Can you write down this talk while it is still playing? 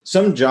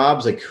some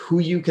jobs, like who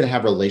you can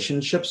have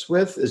relationships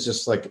with is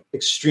just like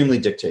extremely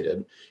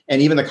dictated.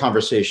 And even the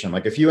conversation,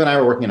 like if you and I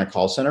were working in a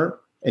call center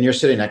and you're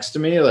sitting next to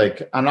me,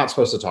 like I'm not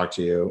supposed to talk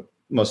to you,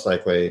 most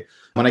likely.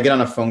 When I get on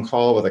a phone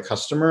call with a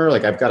customer,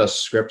 like I've got a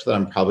script that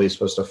I'm probably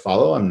supposed to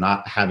follow. I'm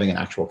not having an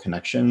actual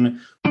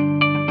connection.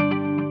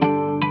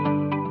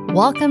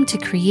 Welcome to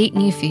Create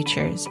New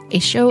Futures, a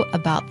show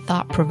about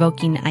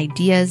thought-provoking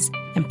ideas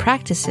and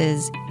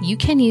practices you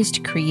can use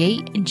to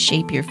create and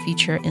shape your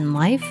future in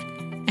life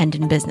and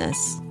in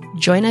business.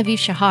 Join Aviv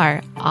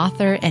Shahar,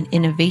 author and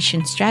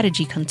innovation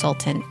strategy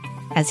consultant,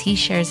 as he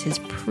shares his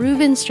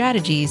proven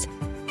strategies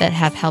that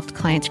have helped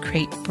clients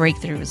create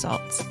breakthrough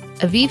results.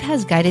 Aviv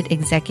has guided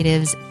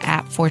executives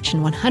at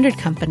Fortune 100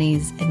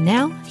 companies, and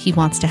now he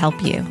wants to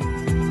help you.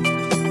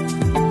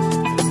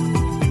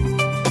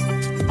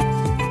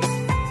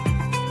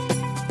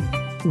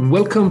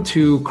 Welcome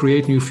to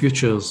Create New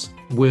Futures,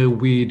 where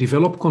we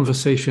develop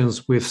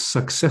conversations with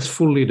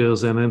successful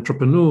leaders and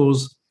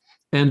entrepreneurs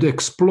and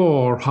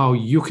explore how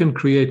you can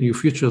create new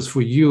futures for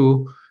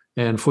you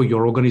and for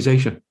your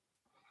organization.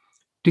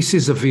 This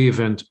is Aviv,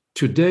 and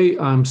today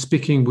I'm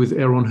speaking with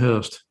Aaron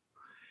Hurst.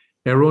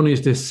 Aaron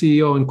is the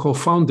CEO and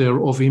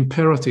co-founder of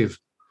Imperative,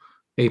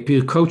 a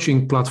peer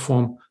coaching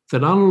platform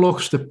that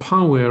unlocks the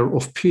power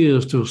of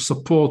peers to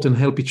support and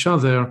help each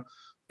other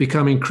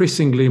become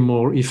increasingly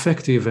more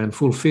effective and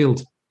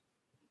fulfilled.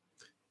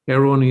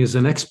 Aaron is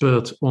an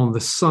expert on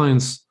the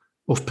science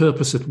of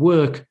purpose at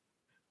work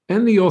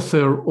and the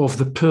author of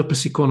The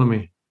Purpose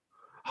Economy: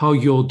 How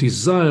Your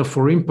Desire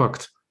for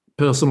Impact,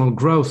 Personal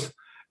Growth,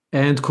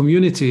 and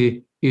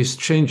Community is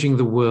Changing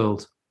the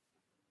World.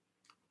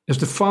 As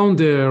the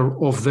founder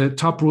of the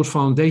Taproot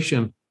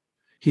Foundation,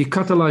 he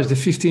catalyzed the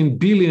 $15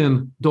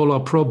 billion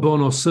pro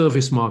bono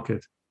service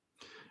market.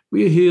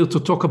 We're here to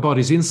talk about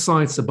his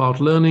insights about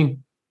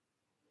learning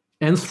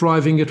and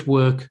thriving at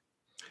work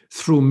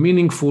through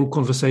meaningful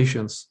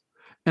conversations,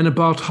 and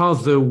about how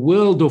the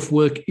world of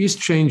work is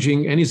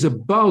changing and is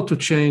about to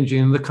change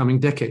in the coming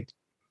decade.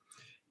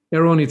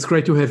 Aaron, it's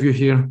great to have you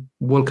here.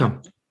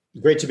 Welcome.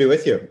 Great to be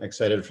with you.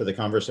 Excited for the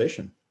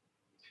conversation.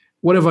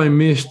 What have I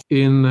missed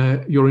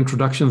in your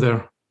introduction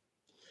there?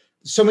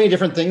 So many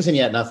different things and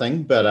yet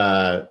nothing. But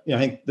I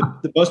think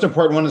the most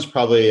important one is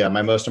probably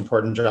my most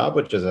important job,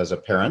 which is as a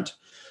parent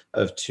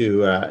of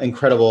two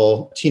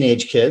incredible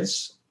teenage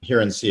kids here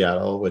in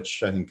Seattle,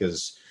 which I think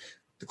is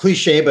the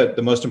cliche, but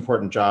the most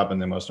important job and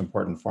the most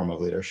important form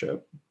of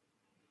leadership.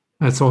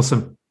 That's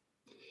awesome.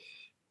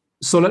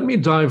 So let me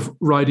dive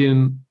right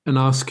in and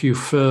ask you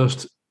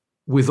first,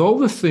 with all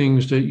the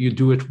things that you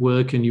do at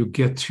work and you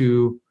get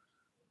to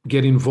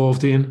get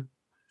involved in,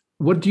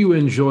 what do you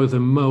enjoy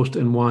the most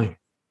and why?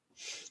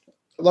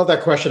 I love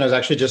that question. I was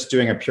actually just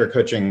doing a peer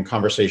coaching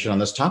conversation on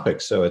this topic,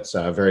 so it's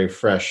very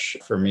fresh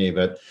for me.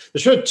 But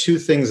there's sort of two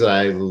things that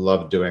I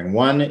love doing.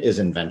 One is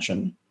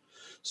invention.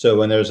 So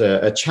when there's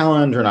a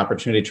challenge or an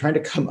opportunity, trying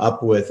to come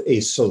up with a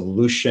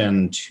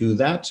solution to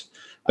that.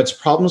 It's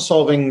problem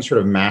solving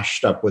sort of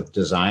mashed up with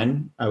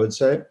design, I would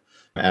say,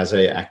 as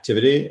a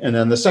activity. And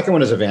then the second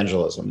one is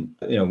evangelism.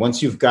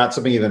 Once you've got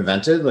something you've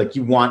invented, like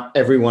you want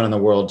everyone in the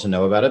world to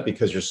know about it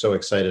because you're so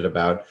excited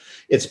about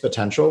its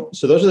potential.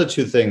 So those are the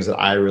two things that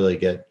I really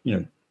get,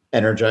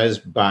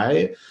 energized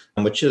by,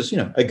 which is,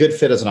 a good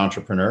fit as an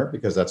entrepreneur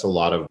because that's a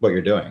lot of what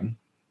you're doing.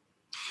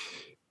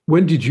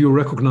 When did you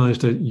recognize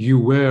that you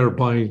were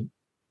by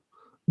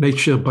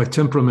nature, by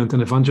temperament,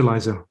 an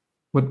evangelizer?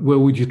 Where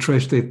would you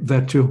trace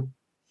that to?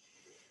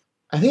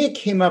 I think it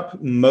came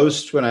up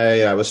most when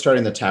I was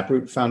starting the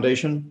Taproot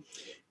Foundation.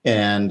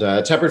 And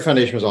Taproot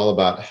Foundation was all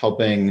about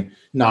helping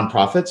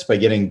nonprofits by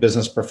getting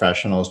business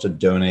professionals to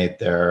donate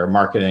their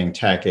marketing,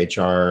 tech,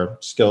 HR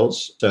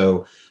skills.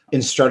 So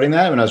in starting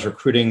that, when I was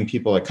recruiting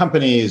people at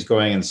companies,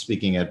 going and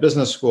speaking at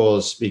business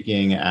schools,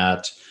 speaking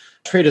at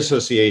trade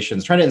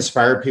associations, trying to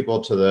inspire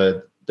people to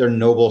their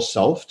noble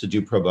self to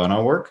do pro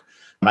bono work,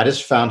 I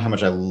just found how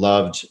much I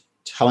loved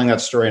telling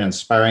that story and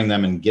inspiring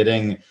them and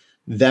getting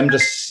them to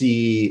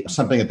see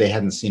something that they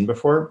hadn't seen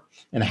before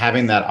and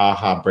having that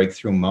aha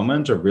breakthrough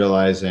moment of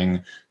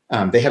realizing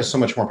they have so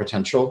much more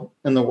potential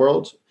in the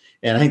world.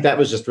 And I think that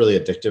was just really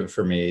addictive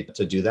for me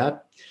to do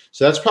that.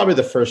 So that's probably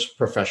the first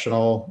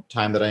professional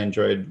time that I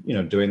enjoyed,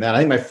 doing that. I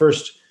think my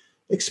first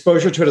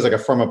exposure to it as like a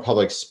form of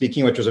public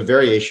speaking, which was a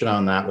variation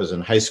on that, was in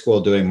high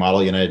school doing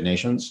Model United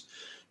Nations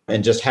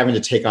and just having to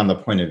take on the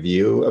point of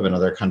view of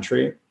another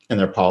country and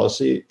their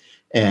policy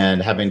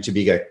and having to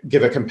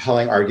give a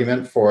compelling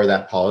argument for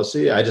that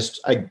policy.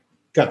 I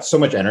got so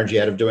much energy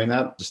out of doing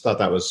that. Just thought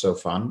that was so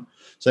fun.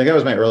 So I think that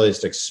was my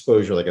earliest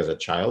exposure, like as a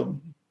child.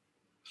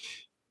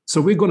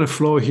 So we're going to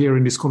flow here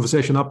in this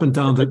conversation up and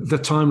down the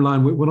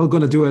timeline. We're not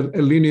going to do a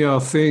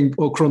linear thing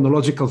or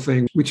chronological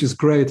thing, which is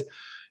great.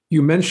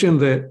 You mentioned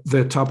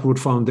the Taproot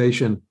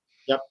Foundation.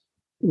 Yep.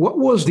 What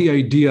was the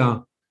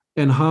idea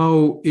and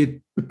how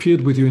it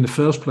appeared with you in the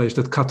first place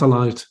that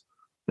catalyzed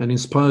and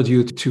inspired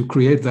you to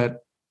create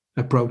that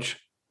approach?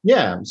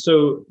 Yeah.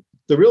 So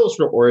the real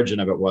sort of origin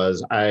of it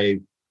was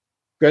I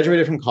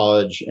graduated from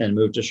college and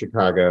moved to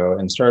Chicago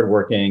and started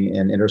working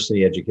in inner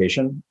city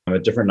education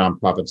at different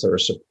nonprofits that were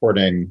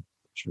supporting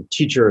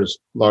teachers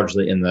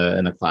largely in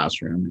the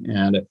classroom.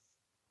 And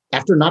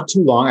after not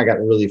too long, I got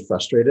really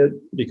frustrated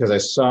because I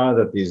saw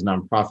that these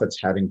nonprofits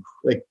having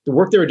the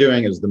work they were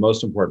doing is the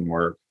most important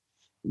work.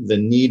 The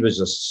need was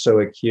just so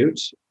acute,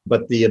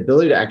 but the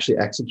ability to actually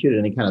execute at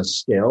any kind of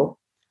scale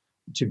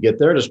to get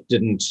there just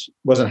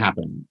wasn't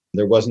happening.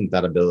 There wasn't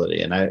that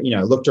ability. And I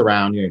looked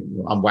around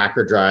on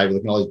Wacker Drive,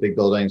 looking at all these big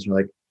buildings, and you're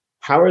like,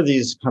 how are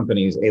these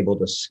companies able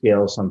to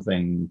scale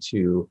something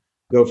to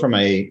go from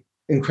a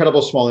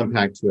incredible small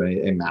impact to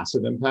a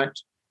massive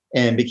impact?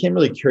 And became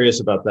really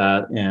curious about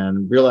that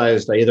and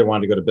realized I either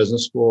wanted to go to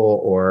business school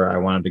or I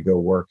wanted to go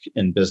work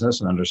in business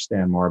and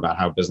understand more about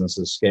how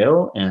businesses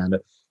scale. And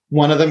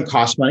one of them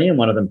cost money and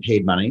one of them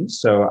paid money.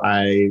 So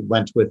I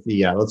went with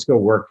the let's go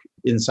work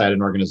inside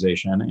an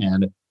organization.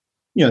 And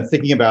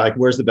thinking about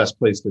where's the best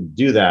place to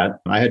do that.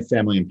 I had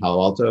family in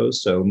Palo Alto,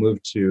 so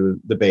moved to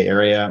the Bay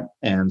Area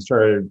and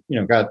started,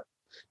 got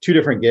two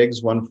different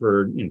gigs, one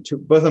for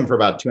both of them for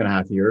about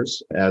 2.5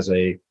 years as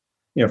a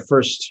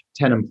first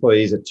 10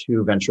 employees at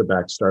 2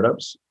 venture-backed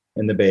startups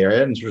in the Bay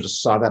Area, and sort of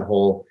just saw that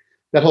whole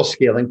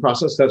scaling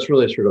process. That's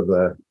really sort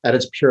of at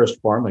its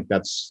purest form,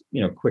 that's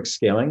quick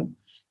scaling.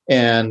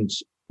 And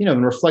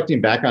in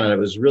reflecting back on it, it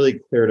was really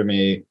clear to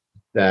me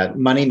that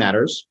money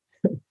matters,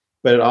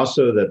 but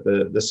also that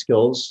the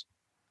skills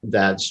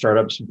that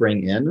startups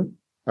bring in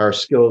are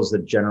skills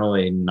that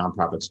generally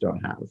nonprofits don't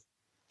have.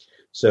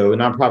 So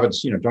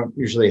nonprofits, don't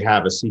usually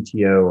have a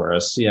CTO or a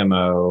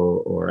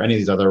CMO or any of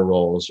these other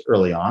roles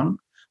early on,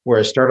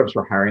 whereas startups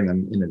were hiring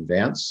them in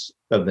advance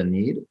of the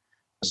need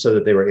so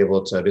that they were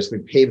able to basically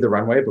pave the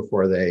runway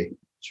before they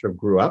sort of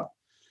grew up.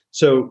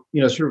 So,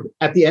 sort of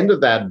at the end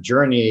of that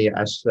journey,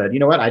 I said,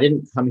 I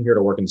didn't come here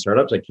to work in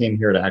startups. I came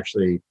here to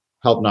actually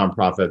help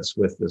nonprofits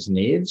with this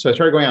need. So I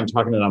started going out and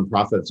talking to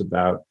nonprofits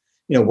about,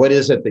 what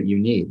is it that you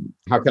need?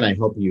 How can I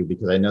help you?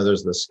 Because I know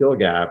there's the skill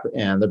gap.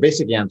 And the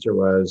basic answer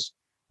was,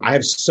 I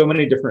have so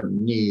many different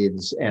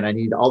needs and I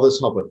need all this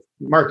help with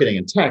marketing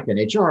and tech and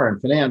HR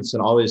and finance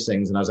and all these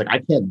things. And I was like, I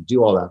can't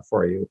do all that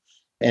for you.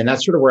 And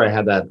that's sort of where I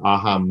had that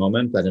aha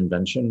moment, that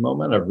invention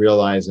moment of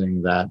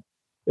realizing that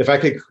if I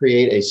could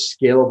create a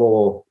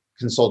scalable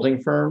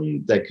consulting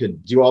firm that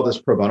could do all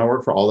this pro bono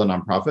work for all the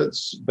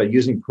nonprofits, but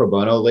using pro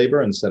bono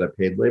labor instead of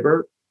paid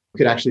labor,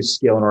 could actually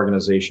scale an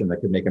organization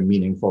that could make a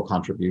meaningful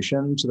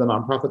contribution to the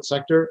nonprofit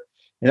sector.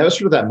 And that was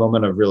sort of that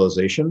moment of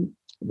realization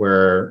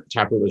where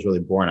Taproot was really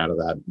born out of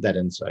that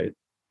insight.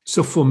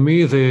 So for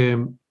me,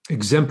 the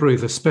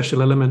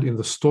special element in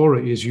the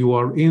story is you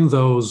are in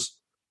those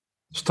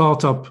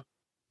startup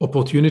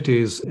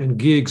opportunities and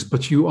gigs,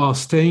 but you are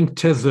staying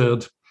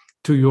tethered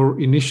to your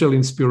initial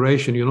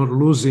inspiration. You're not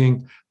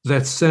losing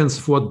that sense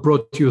of what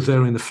brought you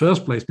there in the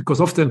first place, because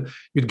often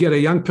you'd get a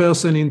young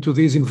person into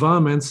these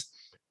environments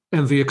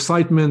and the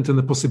excitement and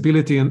the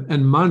possibility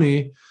and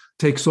money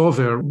takes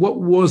over.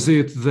 What was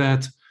it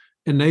that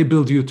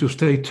enabled you to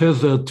stay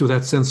tethered to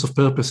that sense of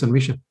purpose and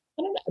mission?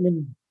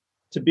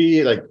 To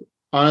be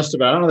honest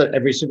about it, I don't know that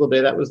every single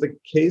day that was the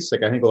case. I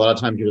think a lot of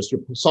times you're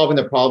solving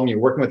the problem, you're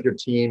working with your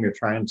team, you're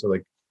trying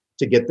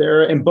to get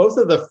there. And both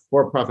of the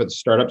for-profit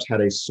startups had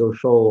a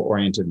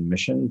social-oriented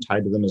mission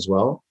tied to them as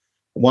well.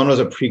 One was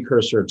a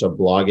precursor to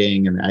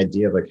blogging and the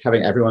idea of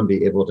having everyone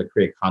be able to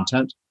create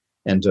content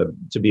and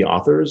to be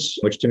authors,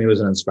 which to me was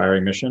an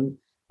inspiring mission.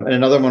 And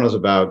another one was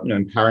about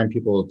empowering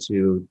people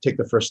to take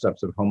the first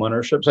steps of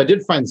homeownership. So I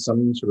did find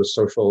some sort of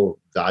social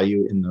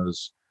value in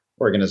those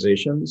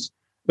organizations.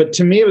 But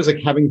to me, it was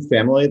having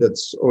family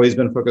that's always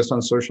been focused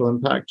on social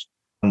impact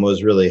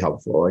was really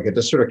helpful. It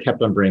just sort of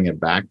kept on bringing it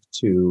back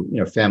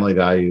to family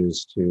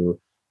values, to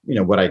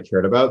what I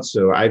cared about.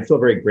 So I feel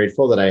very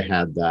grateful that I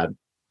had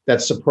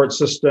that support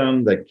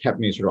system that kept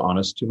me sort of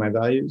honest to my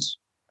values.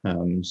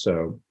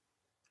 So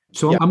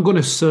yeah. I'm going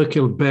to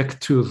circle back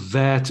to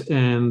that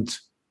and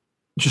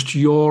just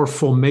your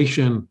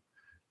formation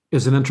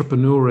as an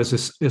entrepreneur, as a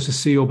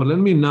CEO. But let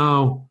me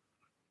now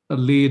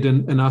lead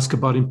and ask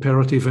about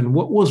Imperative. And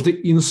what was the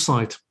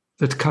insight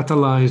that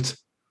catalyzed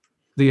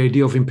the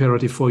idea of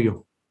Imperative for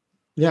you?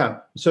 Yeah.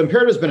 So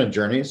Imperative has been a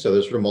journey. So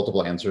there's sort of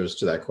multiple answers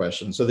to that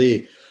question. So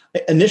the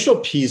initial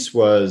piece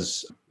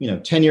was,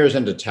 10 years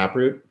into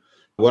Taproot,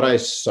 what I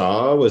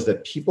saw was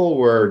that people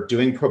were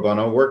doing pro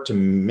bono work to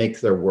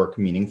make their work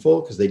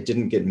meaningful because they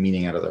didn't get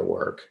meaning out of their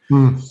work.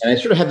 And I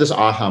sort of had this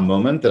aha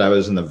moment that I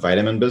was in the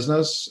vitamin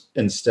business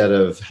instead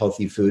of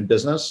healthy food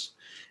business.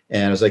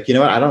 And I was like,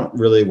 I don't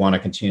really want to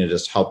continue to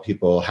just help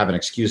people have an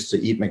excuse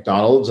to eat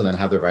McDonald's and then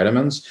have their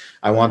vitamins.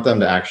 I want them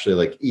to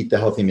actually eat the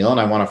healthy meal.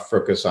 And I want to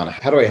focus on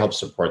how do I help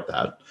support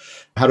that?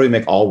 How do we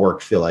make all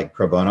work feel like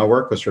pro bono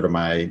work was sort of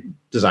my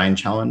design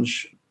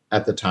challenge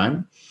at the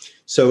time.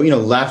 So,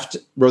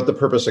 wrote the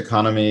Purpose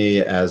Economy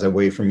as a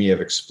way for me of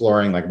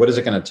exploring, what is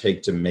it going to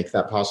take to make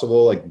that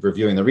possible?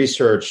 Reviewing the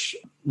research,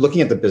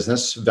 looking at the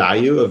business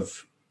value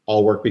of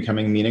all work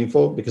becoming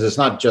meaningful, because it's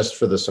not just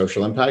for the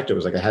social impact. It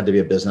was it had to be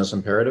a business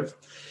imperative.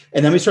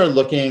 And then we started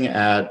looking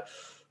at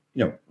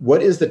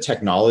what is the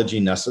technology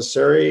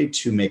necessary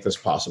to make this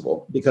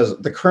possible? Because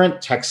the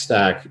current tech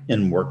stack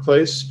in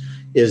workplace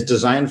is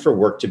designed for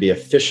work to be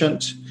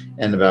efficient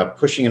and about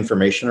pushing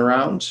information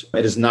around.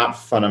 It is not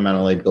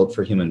fundamentally built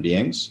for human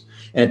beings.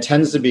 And it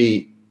tends to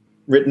be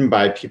written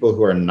by people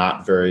who are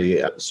not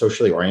very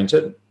socially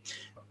oriented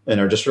and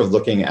are just sort of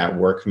looking at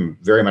work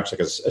very much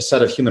like a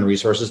set of human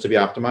resources to be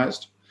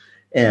optimized.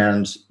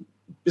 And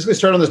basically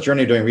started on this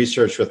journey doing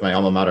research with my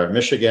alma mater at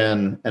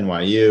Michigan,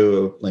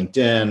 NYU,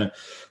 LinkedIn,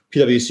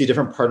 PwC,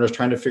 different partners,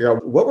 trying to figure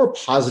out what were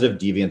positive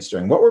deviants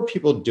doing? What were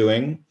people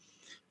doing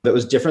that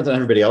was different than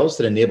everybody else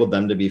that enabled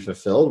them to be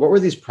fulfilled? What were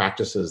these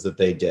practices that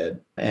they did?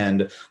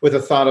 And with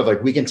the thought of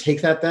like, we can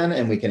take that then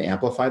and we can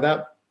amplify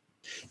that.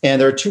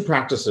 And there are two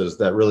practices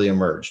that really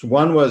emerged.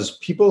 One was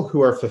people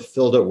who are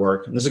fulfilled at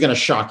work, and this is going to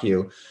shock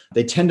you,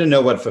 they tend to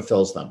know what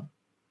fulfills them.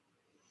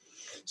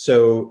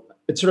 So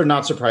it's sort of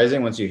not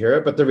surprising once you hear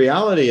it, but the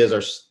reality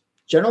is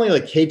generally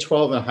like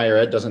K-12 and higher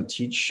ed doesn't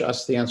teach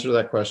us the answer to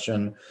that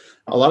question.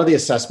 A lot of the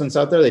assessments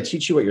out there, they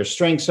teach you what your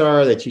strengths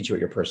are, they teach you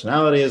what your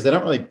personality is. They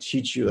don't really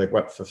teach you like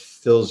what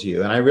fulfills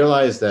you. And I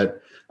realized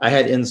that I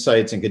had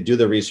insights and could do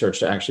the research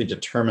to actually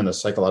determine the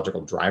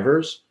psychological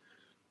drivers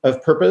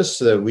of purpose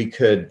so that we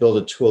could build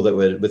a tool that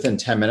would, within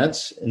 10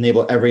 minutes,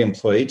 enable every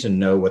employee to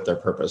know what their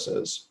purpose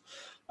is.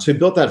 So we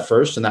built that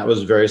first, and that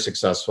was very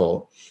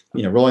successful,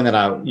 rolling that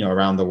out,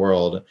 around the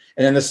world.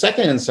 And then the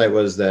second insight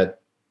was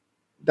that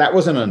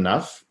wasn't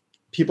enough.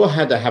 People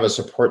had to have a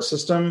support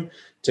system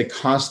to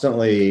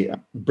constantly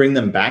bring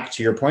them back,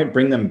 to your point,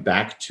 bring them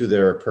back to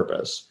their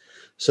purpose.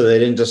 So they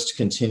didn't just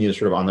continue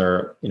sort of on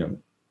their,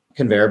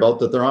 conveyor belt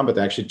that they're on, but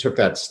they actually took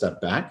that step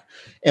back.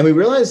 And we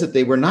realized that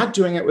they were not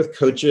doing it with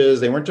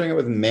coaches. They weren't doing it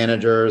with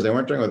managers. They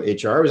weren't doing it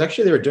with HR. It was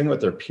actually, they were doing it with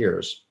their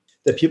peers.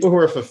 The people who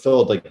were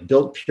fulfilled, like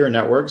built peer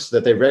networks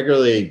that they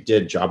regularly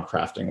did job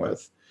crafting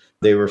with.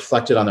 They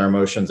reflected on their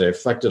emotions. They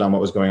reflected on what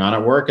was going on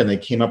at work, and they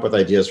came up with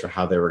ideas for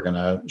how they were going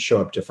to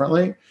show up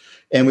differently.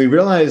 And we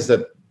realized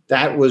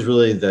that was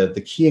really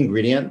the key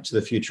ingredient to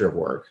the future of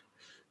work,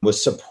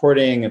 was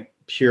supporting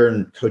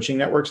peer coaching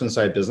networks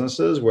inside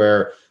businesses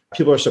where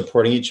people are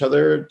supporting each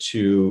other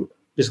to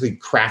basically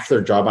craft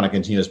their job on a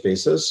continuous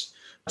basis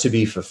to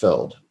be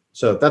fulfilled.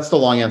 So that's the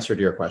long answer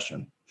to your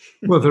question.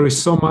 Well, there is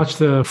so much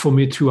there for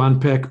me to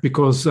unpack,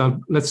 because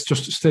let's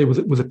just stay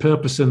with the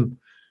purpose and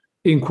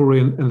inquiry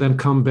and then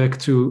come back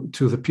to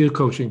the peer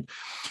coaching.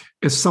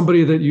 As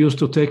somebody that used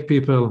to take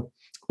people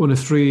on a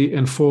 3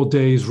 and 4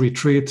 days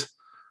retreat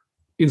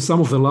in some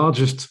of the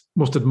largest,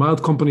 most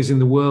admired companies in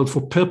the world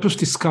for purpose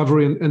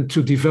discovery and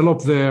to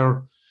develop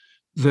their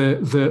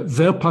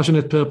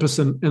passionate purpose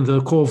and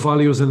their core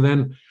values, and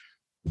then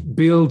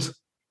build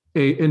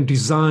and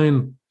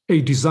design a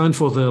design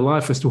for their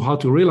life as to how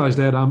to realize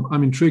that.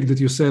 I'm intrigued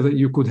that you say that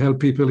you could help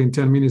people in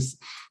 10 minutes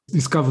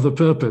discover the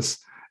purpose.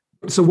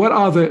 So what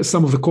are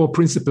some of the core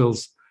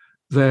principles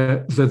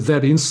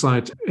that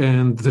insight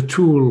and the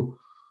tool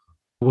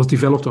was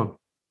developed on?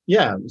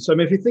 Yeah. So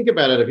if you think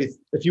about it,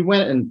 if you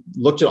went and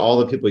looked at all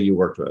the people you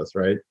worked with,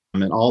 right,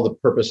 and all the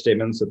purpose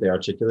statements that they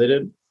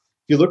articulated,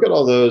 if you look at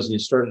all those and you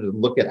started to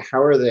look at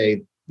how are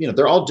they,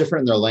 they're all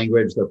different in their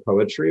language, their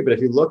poetry, but if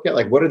you look at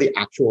like what are the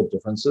actual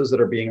differences that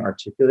are being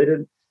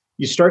articulated,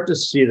 you start to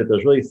see that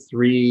there's really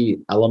 3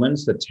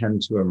 elements that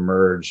tend to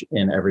emerge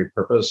in every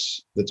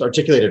purpose that's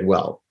articulated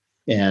well.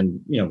 And,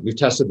 we've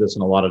tested this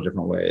in a lot of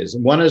different ways.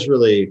 And one is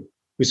really,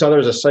 we saw there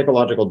was a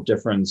psychological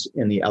difference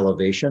in the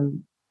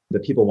elevation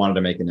that people wanted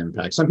to make an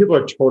impact. Some people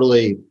are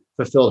totally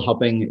fulfilled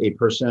helping a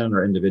person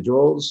or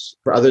individuals.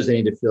 For others, they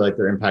need to feel like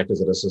their impact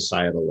is at a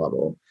societal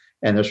level.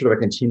 And there's sort of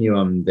a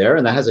continuum there.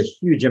 And that has a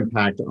huge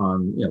impact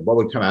on, what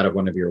would come out of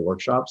one of your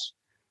workshops.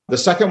 The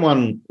second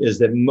one is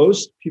that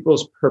most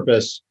people's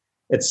purpose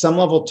at some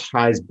level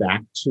ties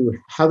back to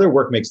how their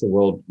work makes the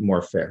world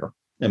more fair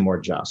and more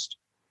just.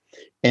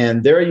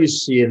 And there you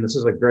see, and this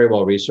is like very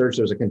well researched,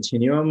 there's a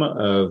continuum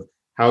of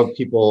how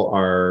people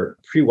are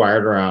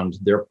pre-wired around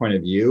their point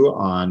of view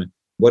on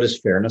what does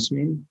fairness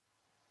mean.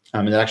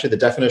 And actually the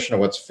definition of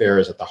what's fair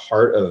is at the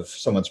heart of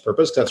someone's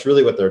purpose. That's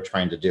really what they're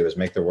trying to do, is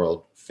make the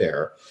world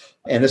fair.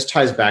 And this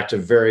ties back to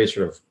very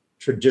sort of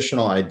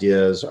traditional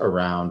ideas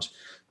around,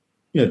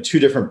 2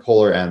 different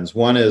polar ends.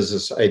 One is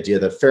this idea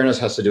that fairness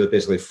has to do with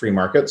basically free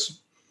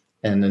markets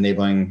and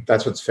enabling,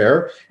 that's what's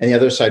fair. And the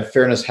other side,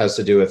 fairness has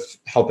to do with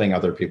helping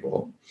other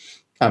people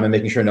and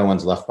making sure no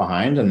one's left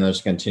behind. And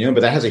there's a continuum,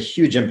 but that has a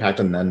huge impact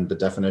on then the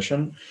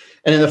definition.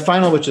 And then the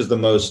final, which is the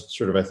most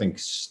sort of, I think,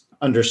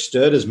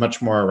 understood, is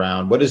much more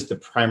around what is the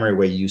primary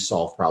way you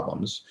solve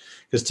problems?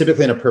 Because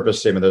typically in a purpose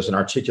statement, there's an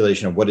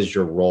articulation of what is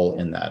your role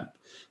in that.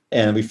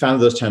 And we found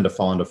those tend to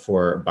fall into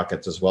 4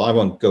 buckets as well. I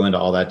won't go into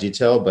all that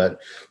detail, but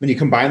when you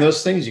combine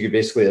those things, you could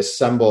basically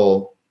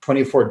assemble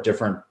 24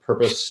 different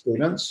purpose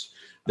statements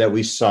that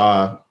we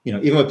saw,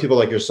 even with people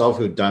like yourself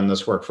who'd done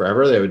this work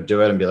forever, they would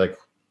do it and be like,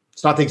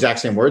 it's not the exact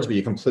same words, but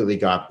you completely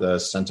got the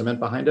sentiment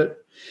behind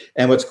it.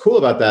 And what's cool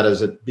about that is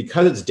that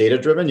because it's data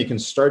driven, you can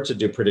start to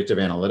do predictive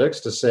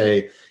analytics to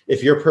say,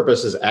 if your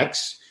purpose is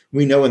X,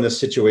 we know in this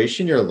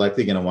situation, you're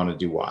likely going to want to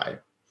do Y.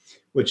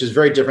 which is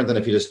very different than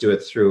if you just do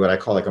it through what I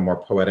call like a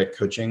more poetic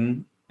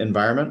coaching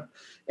environment.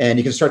 And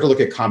you can start to look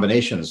at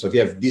combinations. So if you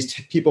have these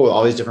people with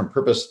all these different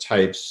purpose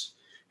types,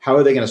 how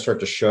are they going to start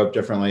to show up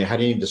differently? How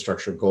do you need to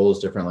structure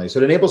goals differently? So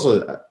it enables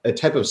a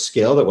type of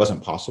scale that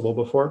wasn't possible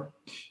before.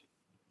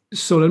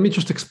 So let me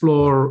just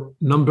explore a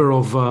number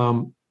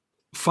of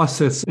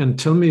facets and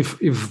tell me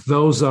if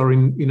those are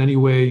in any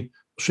way,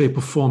 shape,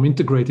 or form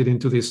integrated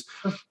into this.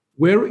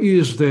 Where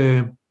is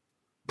the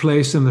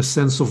place and the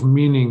sense of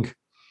meaning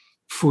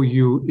for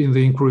you in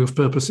the inquiry of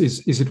purpose?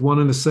 Is it one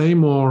and the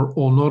same or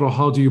not? Or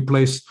how do you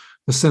place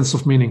the sense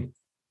of meaning?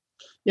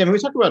 Yeah, I mean, we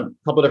talk about a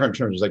couple of different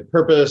terms. There's like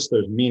purpose,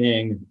 there's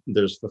meaning,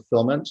 there's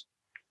fulfillment,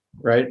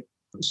 right?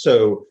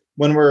 So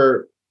when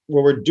we're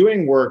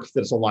doing work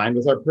that's aligned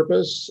with our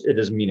purpose, it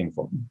is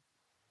meaningful.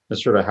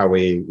 That's sort of how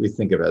we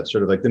think of it.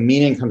 Sort of like the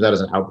meaning comes out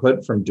as an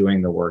output from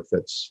doing the work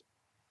that's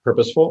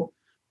purposeful.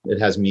 It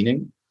has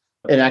meaning.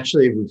 And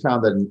actually, we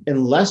found that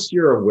unless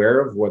you're aware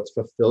of what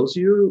fulfills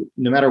you,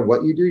 no matter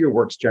what you do, your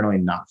work's generally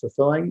not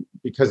fulfilling,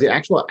 because the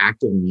actual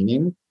act of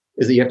meaning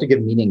is that you have to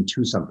give meaning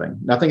to something.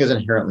 Nothing is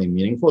inherently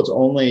meaningful. It's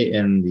only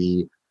in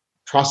the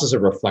process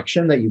of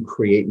reflection that you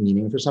create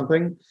meaning for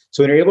something.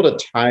 So when you're able to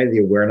tie the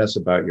awareness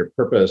about your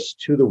purpose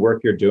to the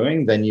work you're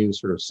doing, then you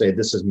sort of say,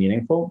 this is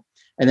meaningful.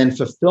 And then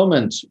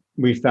fulfillment,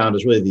 we found,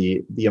 is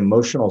really the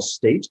emotional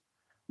state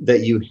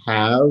that you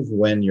have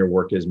when your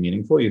work is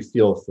meaningful. You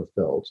feel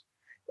fulfilled.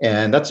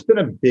 And that's been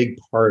a big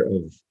part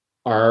of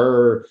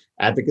our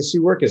advocacy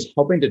work, is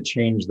helping to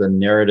change the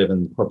narrative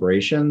in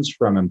corporations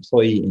from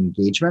employee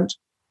engagement,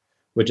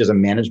 which is a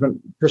management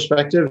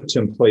perspective, to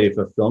employee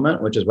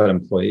fulfillment, which is what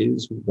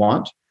employees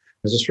want.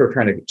 It's just sort of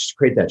trying to just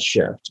create that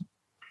shift.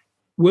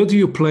 Where do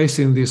you place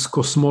in this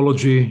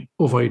cosmology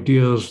of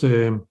ideas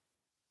the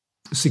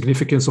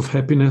significance of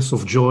happiness,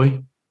 of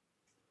joy?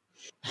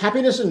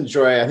 Happiness and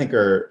joy, I think,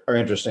 are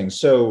interesting.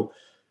 So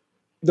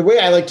the way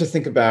I like to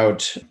think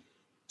about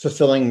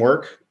fulfilling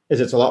work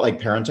is it's a lot like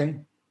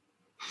parenting.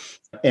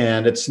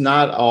 And it's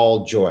not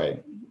all joy.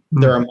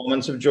 There are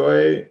moments of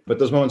joy, but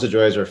those moments of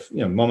joy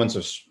are, moments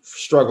of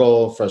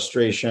struggle,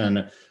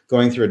 frustration,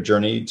 going through a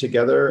journey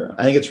together.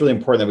 I think it's really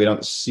important that we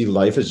don't see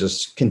life as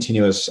just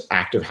continuous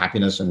act of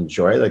happiness and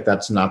joy. Like,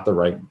 that's not the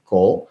right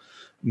goal.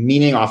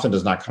 Meaning often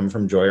does not come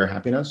from joy or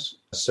happiness.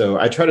 So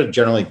I try to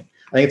generally,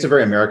 I think it's a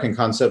very American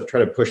concept, try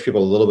to push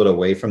people a little bit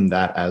away from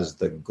that as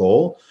the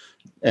goal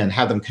and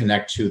have them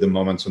connect to the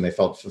moments when they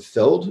felt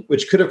fulfilled,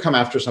 which could have come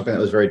after something that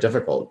was very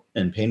difficult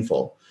and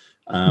painful.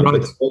 Right.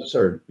 But those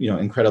are,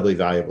 incredibly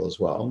valuable as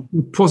well.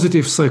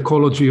 Positive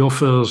psychology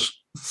offers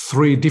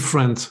 3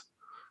 different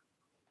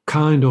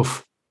kind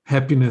of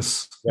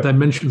happiness,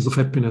 dimensions of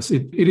happiness.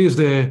 It is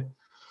the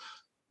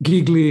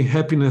giggly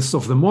happiness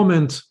of the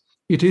moment.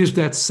 It is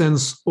that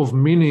sense of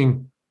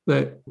meaning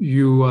that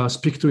you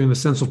speak to in the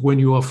sense of when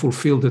you are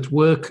fulfilled at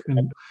work.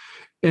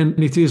 And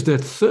it is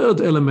that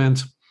third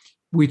element,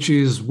 which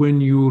is when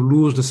you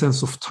lose the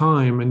sense of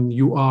time and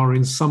you are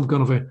in some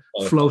kind of a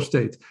flow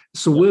state.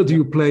 So where do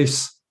you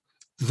place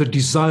the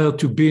desire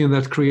to be in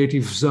that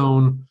creative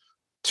zone,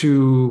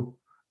 to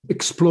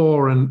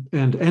explore and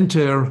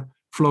enter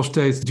flow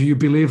states? Do you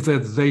believe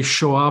that they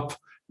show up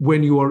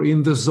when you are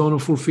in the zone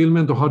of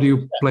fulfillment, or how do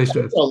you place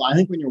that? I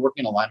think when you're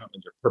working in alignment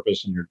with your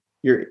purpose and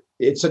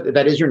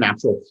that is your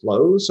natural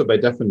flow. So by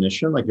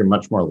definition, like, you're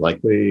much more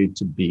likely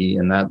to be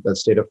in that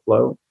state of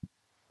flow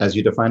as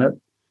you define it.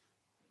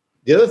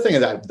 The other thing is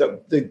that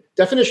the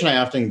definition I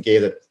often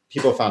gave that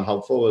people found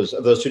helpful was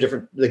of those 2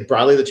 different, like,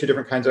 broadly the 2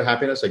 different kinds of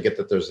happiness. I get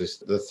that there's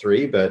the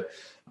 3, but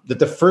that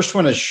the first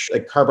one is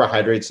like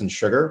carbohydrates and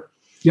sugar.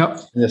 Yep.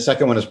 And the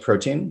second one is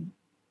protein.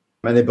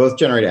 And they both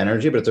generate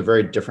energy, but it's a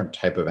very different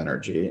type of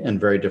energy and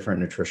very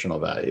different nutritional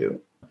value.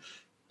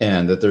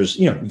 And that there's,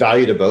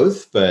 value to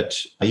both,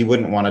 but you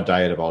wouldn't want a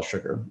diet of all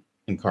sugar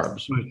and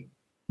carbs.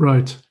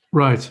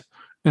 Right.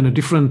 And a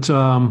different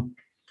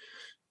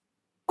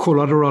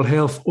collateral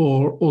health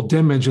or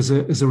damage as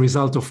a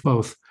result of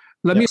both.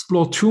 Let me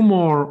explore 2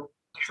 more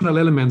additional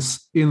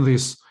elements in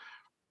this.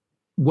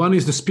 One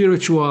is the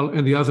spiritual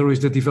and the other is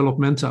the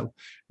developmental.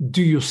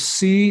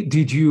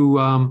 Did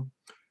you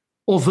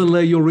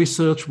overlay your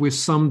research with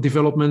some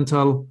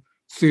developmental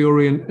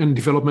theory and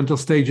developmental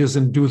stages,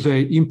 and do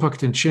they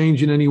impact and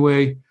change in any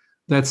way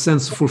that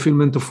sense of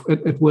fulfillment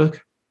at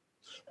work?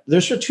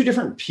 There's 2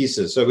 different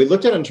pieces. So we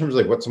looked at it in terms of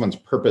like what someone's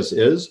purpose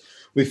is.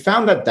 We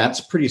found that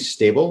that's pretty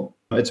stable.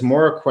 It's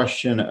more a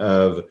question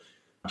of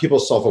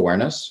people's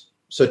self-awareness.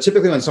 So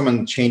typically when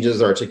someone changes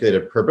their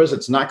articulated purpose,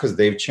 it's not because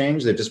they've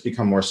changed, they've just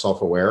become more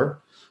self-aware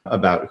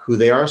about who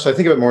they are. So I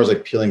think of it more as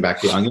like peeling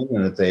back the onion,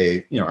 and that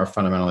they, are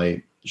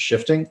fundamentally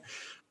shifting.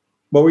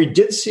 What we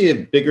did see a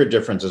bigger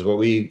difference is what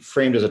we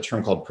framed as a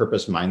term called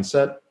purpose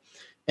mindset.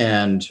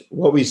 And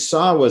what we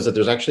saw was that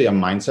there's actually a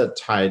mindset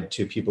tied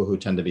to people who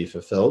tend to be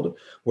fulfilled,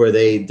 where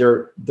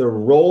the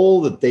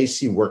role that they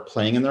see work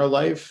playing in their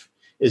life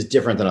is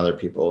different than other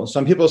people.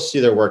 Some people see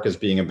their work as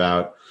being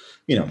about,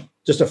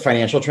 just a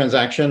financial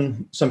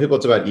transaction. Some people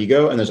it's about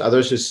ego, and there's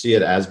others who see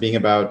it as being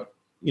about,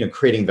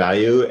 creating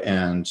value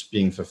and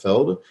being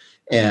fulfilled.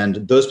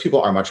 And those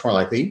people are much more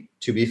likely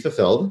to be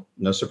fulfilled.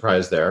 No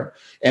surprise there.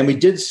 And we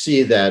did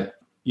see that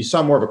you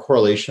saw more of a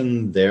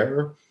correlation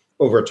there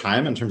over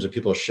time in terms of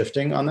people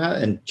shifting on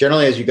that. And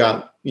generally, as you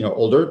got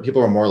older,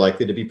 people were more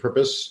likely to be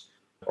purpose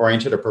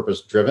oriented or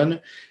purpose driven.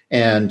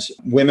 And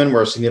women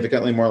were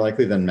significantly more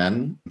likely than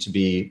men to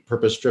be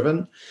purpose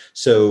driven.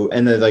 So,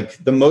 and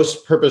the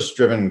most purpose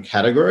driven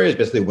category is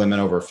basically women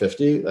over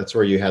 50. That's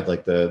where you had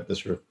like the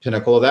sort of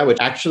pinnacle of that, which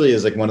actually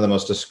is like one of the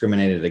most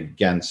discriminated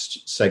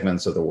against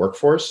segments of the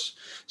workforce.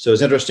 So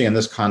it's interesting in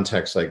this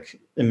context,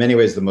 like in many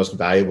ways, the most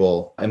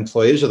valuable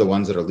employees are the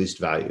ones that are least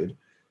valued.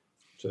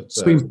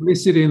 So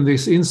implicit in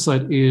this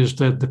insight is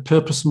that the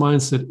purpose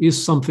mindset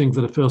is something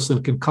that a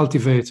person can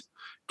cultivate,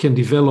 can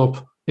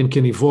develop, and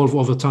can evolve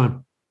over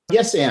time.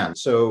 Yes, and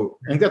so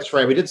I think that's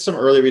right. We did some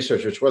early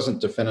research, which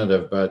wasn't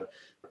definitive, but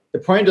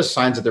it pointed to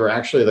signs that there were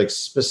actually like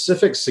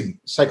specific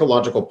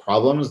psychological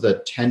problems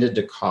that tended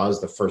to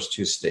cause the first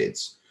two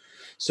states.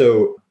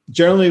 So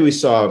generally, we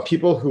saw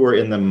people who were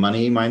in the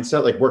money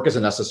mindset, like work as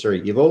a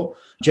necessary evil,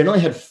 generally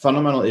had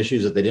fundamental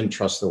issues that they didn't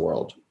trust the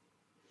world.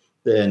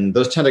 And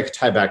those tend to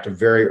tie back to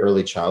very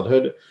early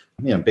childhood,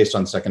 based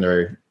on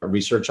secondary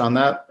research on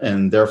that.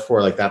 And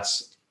therefore, like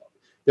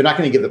they're not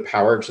going to give the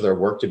power to their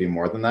work to be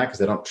more than that because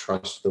they don't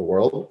trust the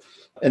world.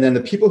 And then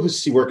the people who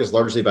see work as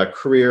largely about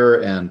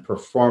career and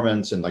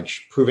performance and like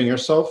proving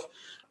yourself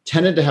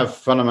tended to have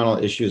fundamental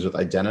issues with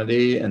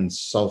identity and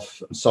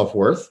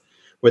self-worth,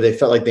 where they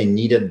felt like they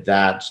needed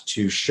that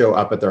to show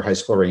up at their high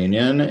school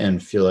reunion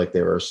and feel like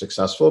they were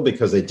successful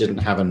because they didn't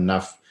have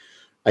enough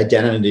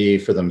identity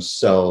for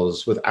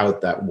themselves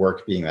without that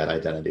work being that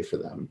identity for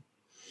them.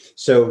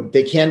 So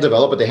they can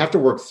develop, but they have to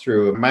work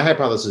through. My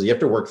hypothesis is you have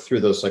to work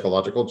through those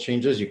psychological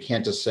changes. You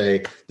can't just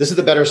say, this is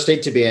the better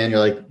state to be in.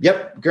 You're like,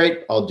 yep,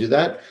 great, I'll do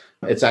that.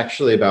 It's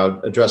actually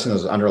about addressing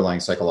those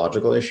underlying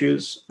psychological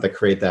issues that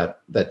create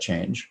that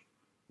change.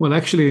 Well,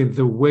 actually,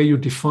 the way you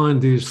define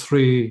these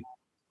three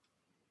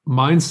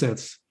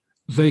mindsets,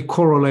 they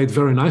correlate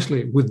very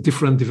nicely with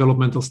different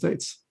developmental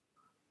states.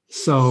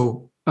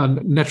 So,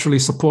 and naturally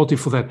supportive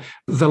for that.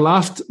 The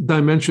last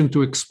dimension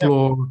to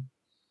explore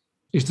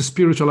is the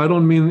spiritual. I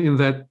don't mean in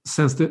that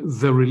sense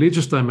the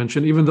religious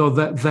dimension, even though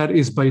that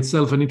is by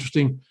itself an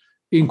interesting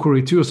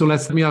inquiry too. So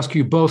let me ask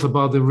you both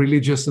about the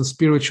religious and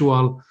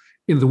spiritual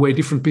in the way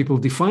different people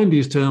define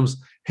these terms.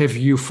 Have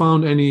you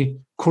found any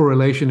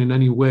correlation in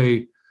any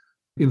way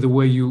in the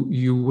way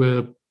you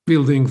were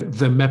building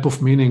the map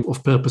of meaning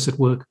of purpose at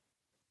work?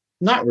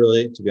 Not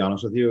really, to be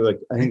honest with you. Like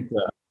I think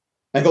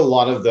a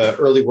lot of the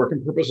early work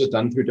in purpose is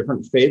done through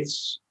different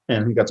faiths. And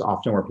I think that's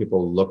often where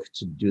people look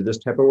to do this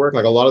type of work.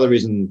 Like a lot of the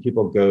reason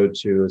people go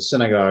to a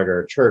synagogue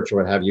or a church or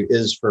what have you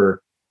is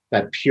for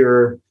that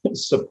pure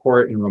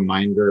support and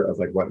reminder of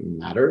like what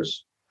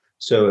matters.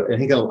 So I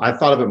think I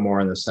thought of it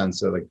more in the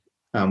sense of like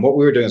what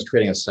we were doing is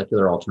creating a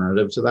secular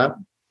alternative to that,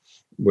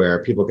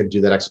 where people could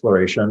do that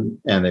exploration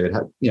and they would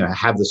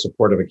have the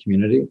support of a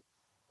community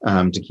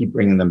to keep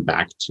bringing them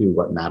back to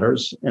what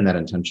matters and that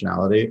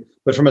intentionality.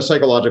 But from a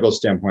psychological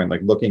standpoint,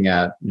 like looking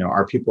at,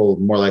 are people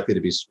more likely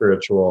to be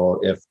spiritual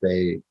if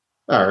they're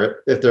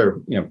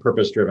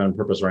purpose driven,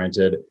 purpose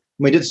oriented?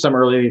 We did some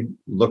early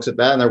looks at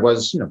that, and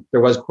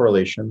there was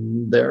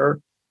correlation there.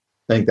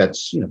 I think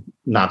that's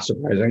not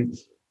surprising,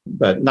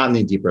 but not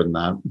any deeper than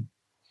that.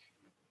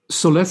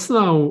 So let's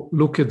now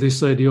look at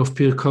this idea of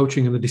peer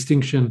coaching and the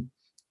distinction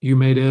you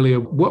made earlier.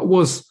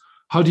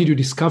 How did you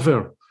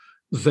discover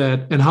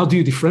that, and how do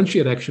you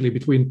differentiate actually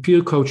between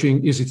peer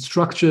coaching? Is it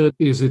structured?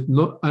 Is it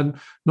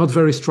not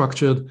very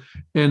structured?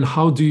 And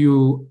how do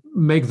you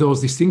make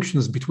those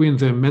distinctions between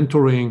the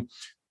mentoring,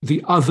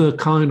 the other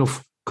kind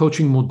of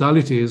coaching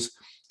modalities,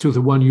 to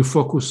the one you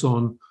focus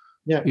on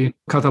in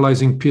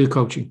catalyzing peer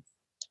coaching?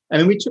 I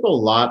mean, we took a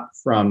lot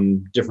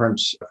from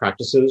different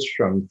practices,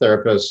 from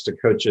therapists to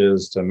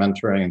coaches to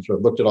mentoring, and sort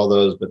of looked at all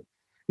those, but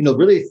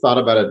really thought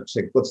about it.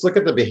 Like, let's look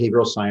at the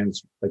behavioral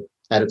science like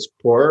at its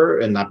core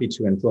and not be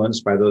too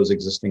influenced by those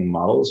existing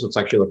models. Let's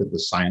actually look at the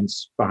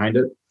science behind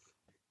it.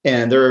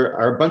 And there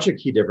are a bunch of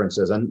key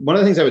differences. And one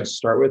of the things I would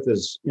start with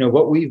is,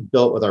 what we've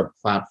built with our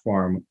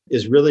platform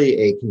is really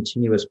a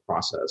continuous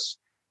process.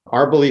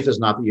 Our belief is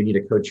not that you need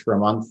a coach for a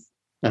month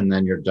and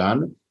then you're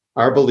done.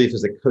 Our belief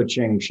is that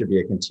coaching should be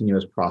a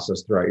continuous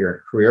process throughout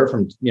your career,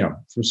 from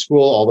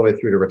school all the way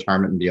through to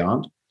retirement and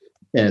beyond.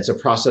 And it's a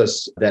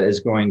process that is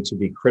going to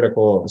be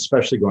critical,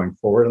 especially going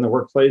forward in the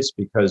workplace,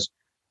 because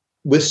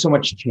with so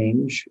much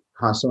change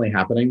constantly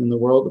happening in the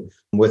world,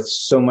 with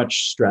so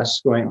much stress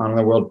going on in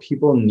the world,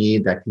 people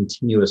need that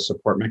continuous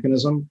support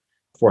mechanism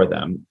for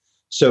them.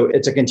 So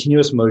it's a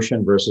continuous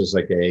motion versus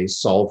like a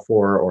solve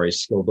for or a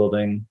skill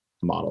building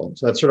model.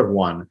 So that's sort of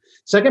one.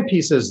 Second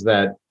piece is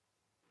that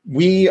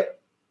we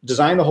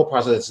design the whole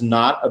process. It's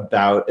not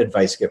about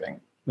advice giving,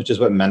 which is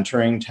what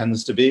mentoring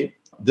tends to be.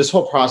 This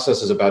whole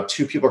process is about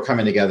two people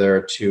coming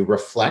together to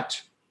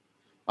reflect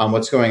on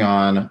what's going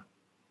on,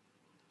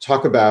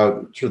 talk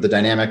about sort of the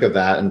dynamic of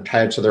that, and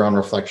tie it to their own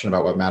reflection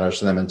about what matters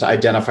to them, and to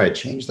identify a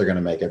change they're going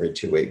to make every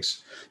 2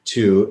 weeks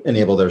to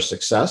enable their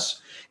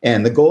success.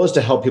 And the goal is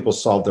to help people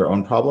solve their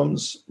own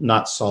problems,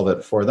 not solve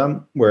it for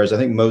them. Whereas I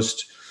think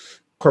most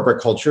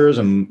corporate cultures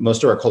and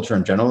most of our culture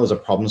in general is a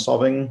problem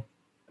solving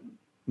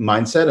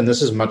mindset. And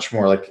this is much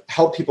more like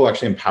help people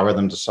actually empower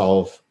them to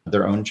solve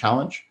their own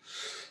challenge.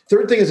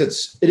 Third thing is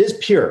it is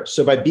peer.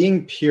 So by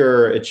being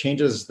peer, it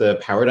changes the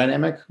power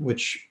dynamic,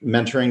 which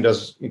mentoring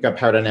does. You've got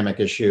power dynamic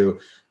issue.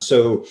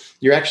 So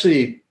you're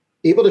actually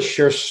able to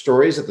share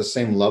stories at the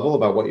same level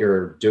about what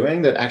you're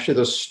doing, that actually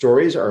those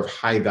stories are of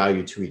high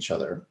value to each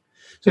other.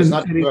 So it's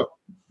not.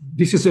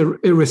 This is a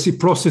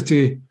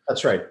reciprocity.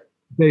 That's right.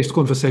 Based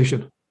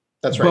conversation.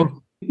 That's right.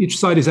 Both, each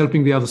side is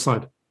helping the other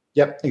side.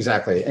 Yep,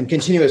 exactly. And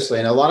continuously.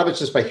 And a lot of it's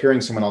just by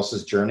hearing someone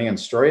else's journey and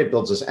story. It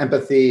builds this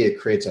empathy. It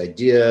creates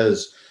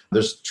ideas.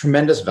 There's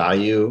tremendous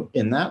value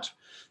in that.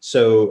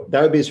 So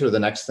that would be sort of the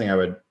next thing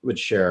I would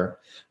share.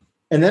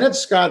 And then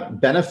it's got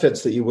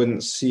benefits that you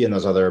wouldn't see in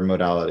those other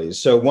modalities.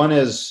 So one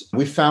is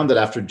we found that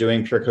after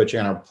doing peer coaching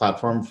on our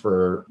platform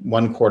for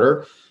 1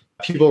 quarter,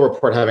 people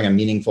report having a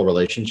meaningful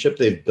relationship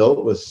they've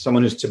built with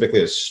someone who's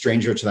typically a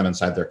stranger to them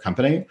inside their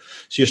company.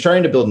 So you're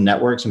starting to build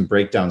networks and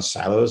break down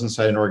silos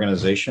inside an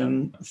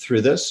organization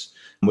through this,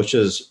 which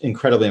is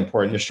incredibly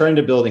important. You're starting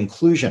to build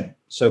inclusion.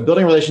 So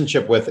building a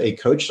relationship with a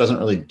coach doesn't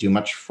really do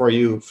much for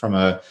you from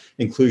a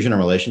inclusion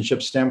and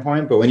relationship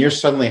standpoint. But when you're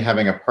suddenly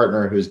having a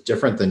partner who's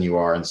different than you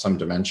are in some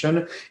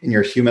dimension, and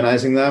you're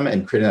humanizing them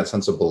and creating that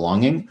sense of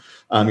belonging,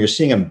 you're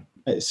seeing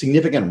a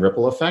significant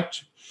ripple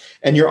effect.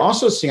 And you're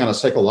also seeing on a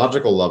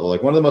psychological level,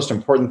 like one of the most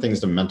important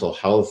things to mental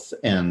health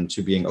and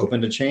to being open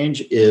to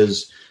change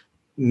is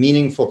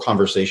meaningful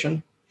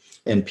conversation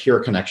and peer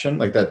connection,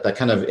 like that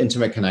kind of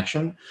intimate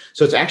connection.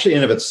 So it's actually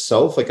in of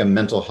itself like a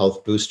mental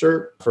health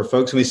booster for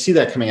folks. And we see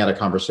that coming out of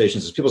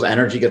conversations as people's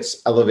energy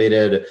gets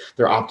elevated,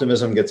 their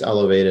optimism gets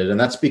elevated. And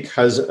that's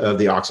because of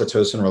the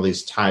oxytocin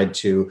release tied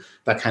to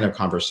that kind of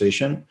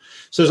conversation.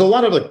 So there's a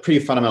lot of like pretty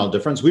fundamental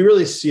difference. We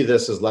really see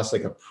this as less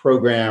like a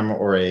program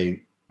or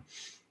a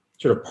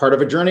sort of part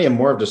of a journey and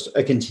more of just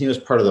a continuous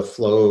part of the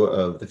flow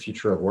of the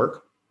future of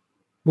work.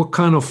 What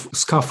kind of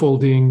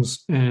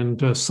scaffoldings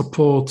and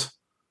support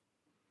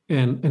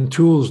and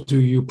tools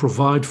do you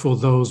provide for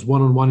those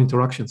one-on-one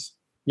interactions?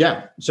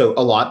 Yeah, so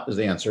a lot is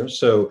the answer.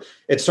 So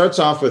it starts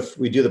off with,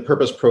 we do the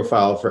purpose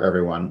profile for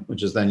everyone,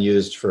 which is then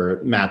used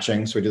for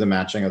matching. So we do the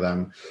matching of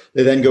them.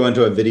 They then go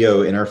into a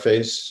video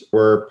interface.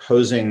 We're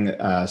posing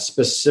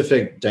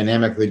specific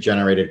dynamically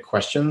generated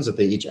questions that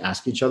they each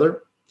ask each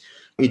other.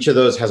 Each of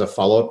those has a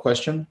follow-up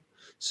question.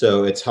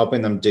 So it's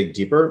helping them dig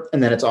deeper.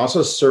 And then it's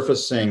also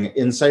surfacing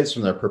insights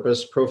from their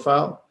purpose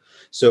profile.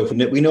 So if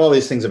we know all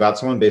these things about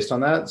someone based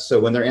on that. So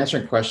when they're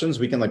answering questions,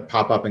 we can like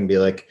pop up and be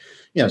like,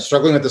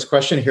 struggling with this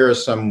question, here are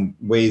some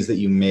ways that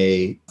you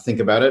may think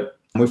about it.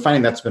 And we're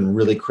finding that's been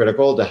really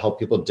critical to help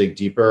people dig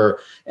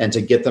deeper and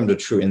to get them to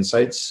true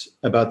insights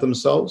about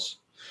themselves.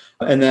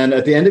 And then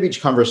at the end of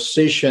each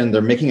conversation,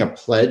 they're making a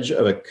pledge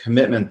of a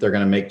commitment they're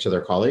going to make to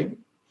their colleague,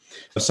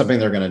 of something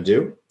they're going to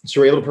do.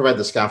 So we're able to provide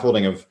the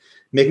scaffolding of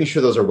making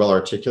sure those are well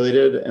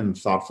articulated and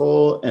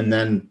thoughtful. And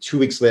then 2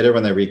 weeks later,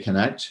 when they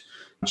reconnect,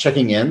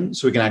 checking in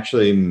so we can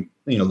actually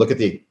look at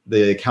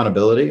the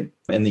accountability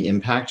and the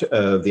impact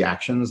of the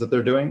actions that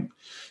they're doing.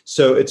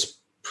 So it's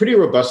pretty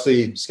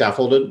robustly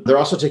scaffolded. They're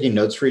also taking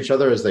notes for each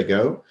other as they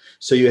go.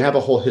 So you have a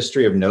whole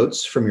history of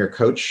notes from your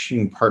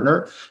coaching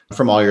partner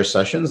from all your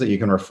sessions that you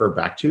can refer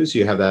back to. So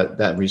you have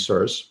that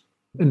resource.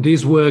 And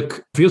these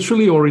work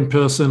virtually or in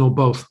person or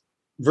both?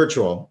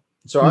 Virtual.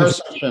 So our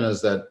assumption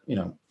is that,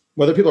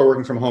 whether people are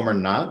working from home or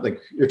not,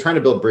 like you're trying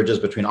to build bridges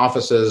between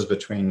offices,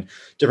 between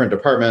different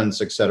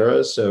departments, et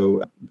cetera.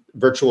 So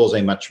virtual is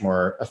a much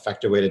more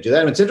effective way to do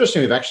that. And it's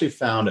interesting. We've actually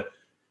found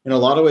in a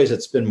lot of ways,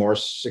 it's been more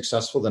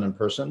successful than in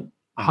person.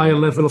 Higher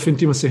level of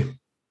intimacy.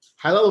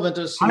 Higher level of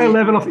intimacy. Higher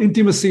level of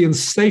intimacy and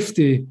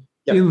safety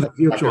in the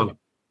virtual.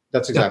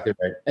 That's exactly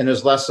right. And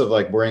there's less of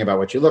like worrying about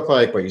what you look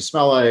like, what you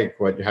smell like,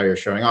 how you're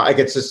showing off.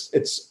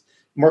 It's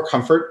more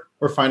comfort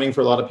we're finding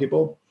for a lot of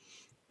people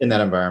in that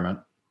environment.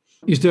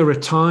 Is there a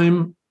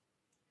time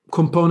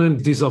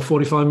component? These are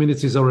 45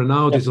 minutes, these are an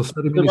hour, these are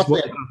 30 minutes.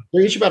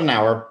 They're each about an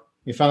hour.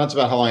 We found that's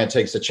about how long it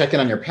takes to check in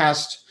on your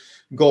past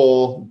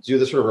goal, do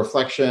the sort of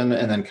reflection,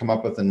 and then come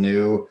up with a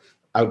new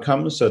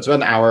outcome. So it's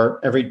about an hour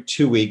every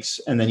 2 weeks,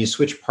 and then you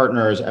switch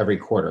partners every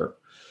quarter.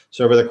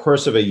 So over the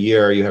course of a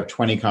year, you have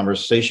 20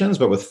 conversations,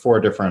 but with 4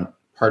 different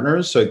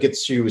partners. So it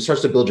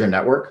starts to build your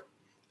network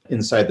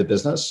inside the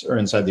business or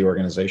inside the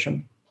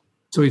organization.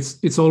 So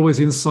it's always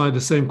inside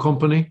the same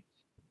company?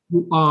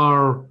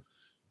 So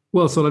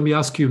let me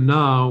ask you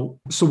now,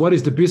 so what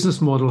is the business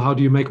model? How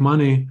do you make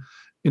money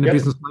in a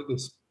business like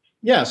this?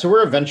 Yeah, so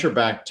we're a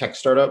venture-backed tech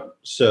startup.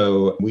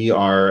 So we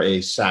are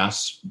a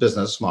SaaS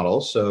business model.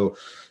 So,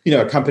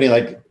 a company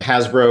like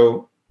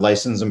Hasbro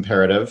license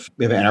imperative.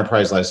 We have an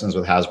enterprise license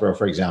with Hasbro,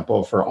 for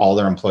example, for all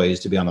their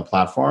employees to be on the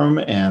platform.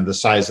 And the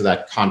size of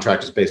that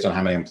contract is based on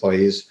how many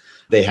employees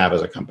they have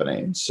as a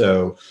company.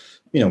 So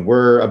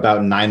we're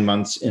about 9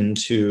 months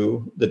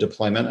into the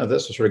deployment of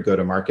this, so sort of go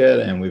to market,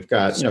 and we've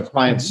got,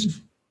 clients.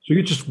 So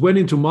you just went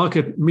into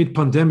market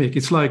mid-pandemic.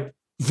 It's like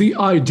the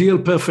ideal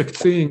perfect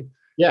thing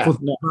Yeah, for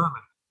no.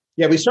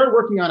 Yeah, we started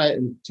working on it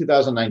in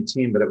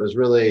 2019, but it was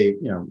really,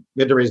 we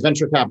had to raise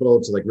venture capital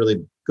to like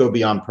really go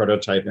beyond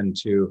prototype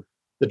into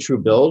the true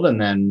build,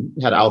 and then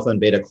had alpha and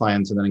beta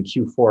clients. And then in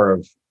Q4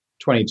 of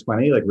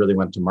 2020, like really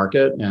went to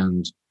market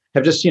and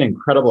have just seen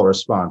incredible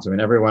response. I mean,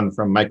 everyone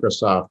from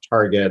Microsoft,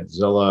 Target,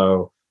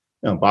 Zillow,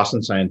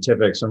 Boston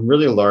Scientific, some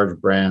really large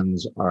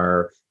brands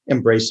are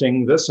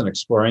embracing this and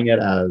exploring it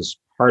as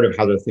part of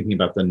how they're thinking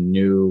about the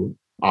new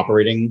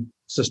operating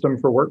system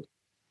for work.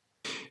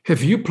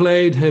 Have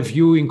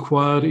you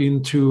inquired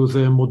into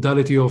the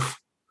modality of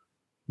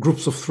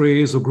groups of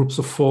threes or groups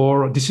of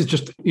four? This is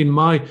just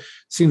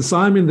since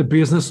I'm in the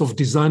business of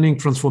designing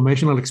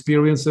transformational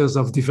experiences,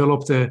 I've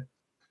developed a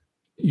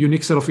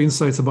unique set of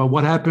insights about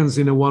what happens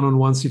in a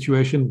one-on-one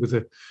situation with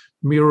a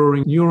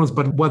mirroring neurons,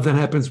 but what then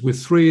happens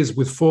with threes,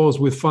 with fours,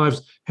 with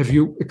fives. Have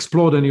you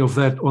explored any of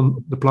that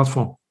on the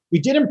platform? We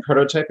did in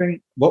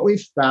prototyping. What we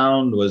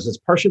found was it's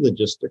partially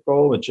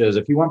logistical, which is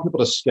if you want people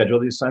to schedule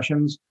these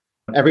sessions,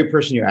 every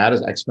person you add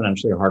is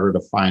exponentially harder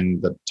to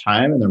find the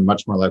time, and they're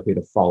much more likely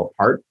to fall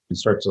apart and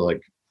start to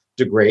like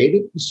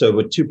degrade. So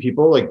with two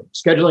people, like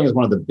scheduling is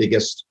one of the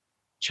biggest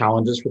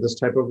challenges for this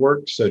type of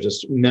work. So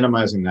just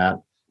minimizing that.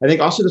 I think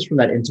also just from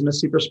that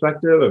intimacy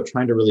perspective of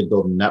trying to really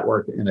build a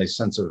network and a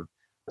sense of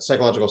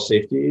psychological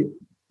safety,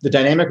 the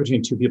dynamic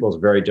between two people is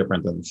very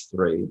different than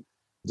three.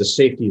 The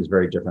safety is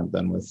very different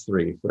than with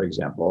three, for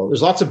example.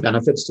 There's lots of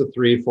benefits to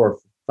 3, 4,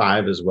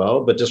 5 as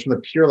well, but just from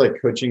the pure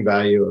like coaching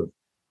value of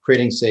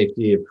creating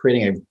safety, of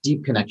creating a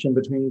deep connection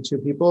between two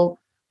people,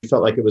 we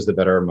felt like it was the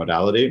better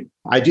modality.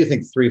 I do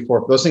think 3,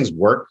 4, those things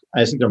work. I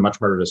just think they're much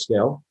harder to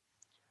scale,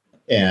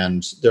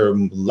 and they're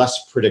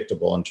less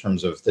predictable in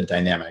terms of the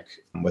dynamic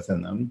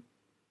within them.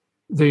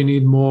 They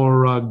need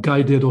more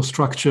guided or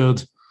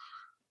structured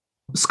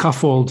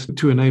scaffold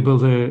to enable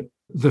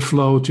the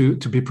flow to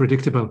be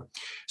predictable.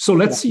 So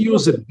let's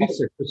use it.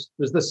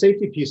 There's the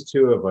safety piece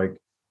too of like,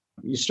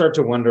 you start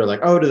to wonder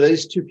like, oh,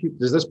 does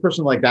this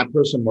person like that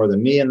person more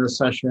than me in this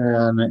session?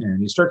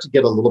 And you start to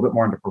get a little bit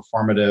more into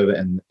performative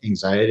and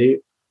anxiety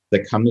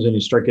that comes when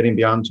you start getting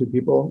beyond two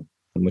people,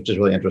 which is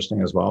really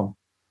interesting as well.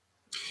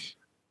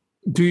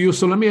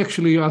 So let me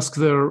actually ask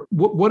there,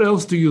 what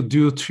else do you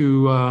do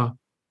to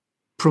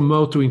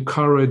promote, to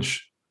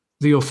encourage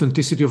the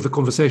authenticity of the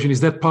conversation?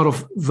 Is that part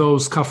of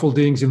those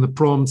scaffoldings in the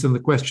prompts and the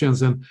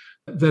questions? And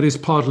that is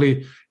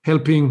partly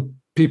helping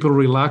people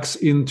relax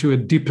into a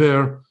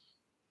deeper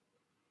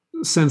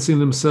sense in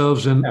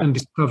themselves and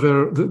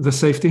discover the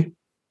safety?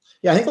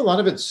 Yeah, I think a lot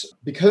of it's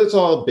because it's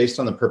all based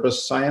on the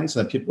purpose science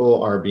and that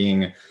people are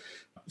being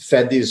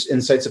fed these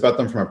insights about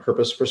them from a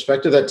purpose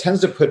perspective, that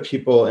tends to put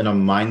people in a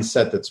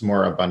mindset that's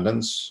more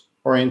abundance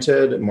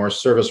oriented, more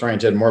service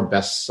oriented, more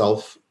best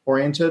self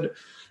oriented.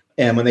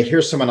 And when they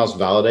hear someone else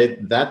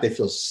validate that, they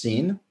feel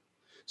seen.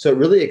 So it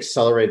really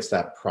accelerates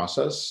that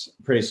process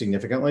pretty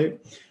significantly.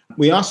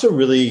 We also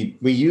we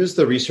use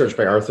the research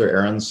by Arthur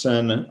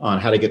Aronson on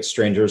how to get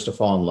strangers to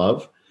fall in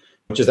love,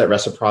 which is that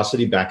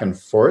reciprocity back and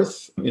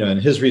forth. In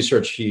his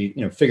research, he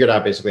figured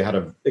out basically how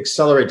to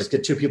accelerate, just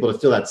get two people to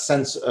feel that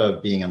sense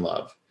of being in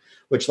love,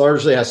 which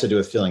largely has to do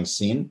with feeling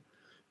seen.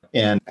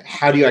 And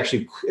how do you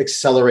actually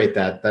accelerate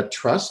that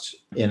trust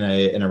in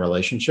a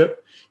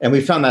relationship? And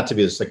we found that to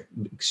be just like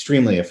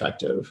extremely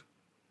effective.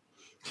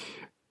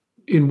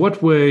 In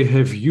what way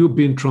have you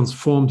been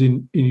transformed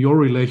in your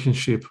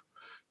relationship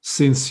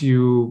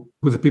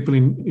with the people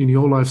in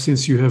your life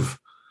since you have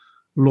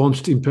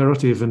launched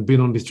Imperative and been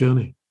on this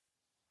journey?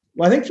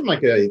 Well, I think from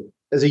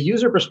as a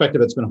user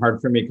perspective, it's been hard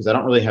for me because I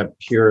don't really have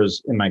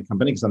peers in my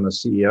company because I'm the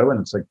CEO, and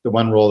it's like the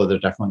one role that there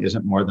definitely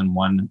isn't more than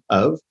one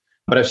of.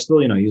 But I've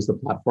still, used the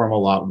platform a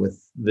lot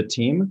with the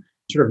team.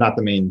 Sort of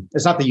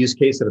it's not the use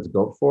case that it's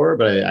built for,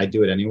 but I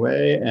do it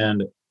anyway.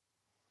 And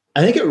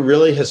I think it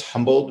really has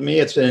humbled me.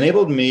 It's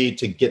enabled me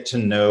to get to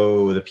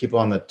know the people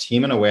on the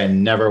team in a way I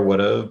never would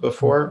have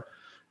before.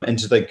 And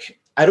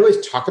I'd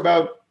always talk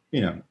about,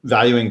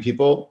 valuing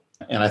people,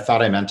 and I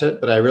thought I meant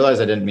it, but I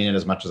realized I didn't mean it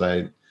as much as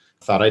I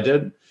thought I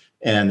did.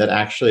 And that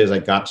actually, as I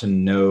got to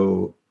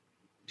know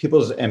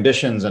people's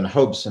ambitions and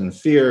hopes and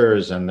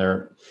fears and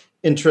their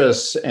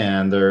interests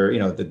and their,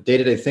 the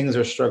day-to-day things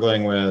they're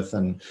struggling with,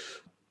 and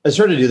I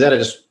started to do that,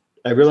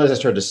 I realized I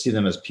started to see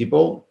them as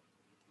people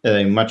at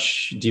a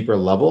much deeper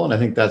level. And I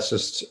think that's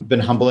just been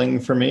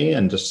humbling for me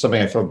and just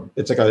something I feel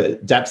it's like a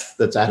depth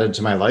that's added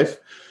to my life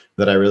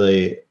that I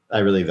really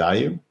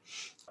value.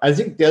 I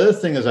think the other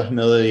thing is a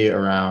humility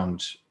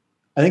around,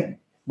 I think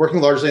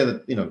working largely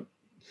in the,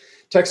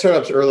 tech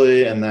startups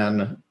early and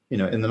then,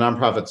 in the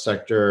nonprofit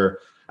sector,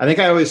 I think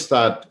I always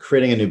thought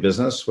creating a new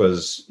business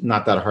was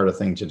not that hard a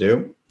thing to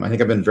do. I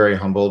think I've been very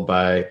humbled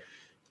by,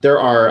 there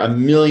are a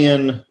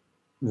million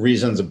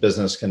reasons a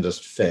business can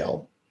just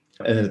fail.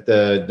 And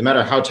no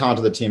matter how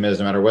talented the team is,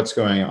 no matter what's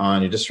going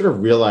on, you just sort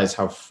of realize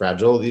how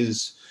fragile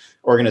these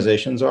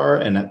organizations are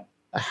and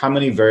how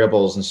many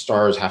variables and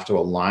stars have to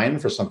align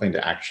for something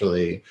to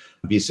actually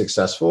be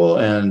successful.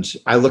 And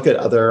I look at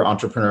other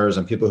entrepreneurs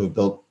and people who've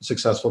built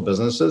successful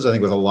businesses, I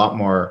think with a lot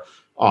more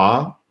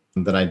awe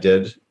than I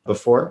did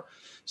before.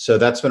 So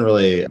that's been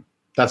really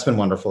that's been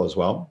wonderful as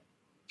well.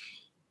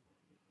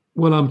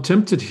 Well, I'm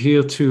tempted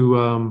here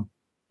to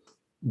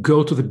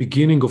go to the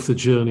beginning of the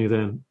journey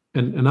then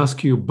and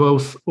ask you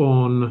both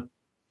on,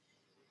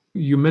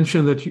 you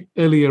mentioned that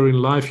earlier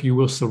in life you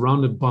were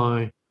surrounded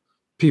by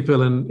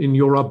people and in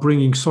your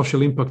upbringing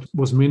social impact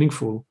was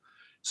meaningful.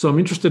 So I'm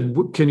interested,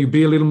 can you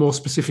be a little more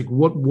specific?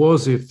 What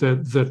was it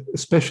that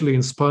especially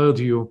inspired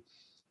you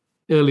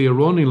earlier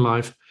on in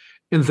life?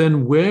 And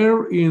then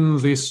where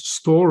in this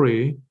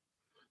story,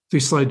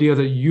 this idea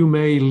that you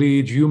may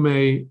lead, you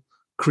may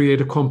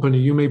create a company,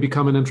 you may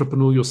become an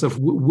entrepreneur yourself,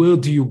 where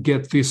do you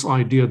get this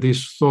idea,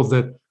 this thought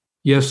that,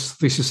 yes,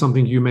 this is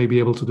something you may be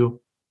able to do?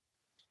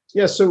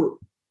 Yeah, so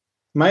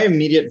my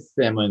immediate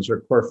family and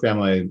sort of core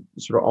family,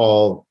 sort of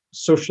all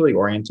socially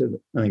oriented,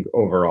 I think,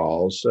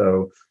 overall.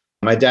 So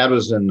my dad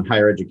was in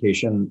higher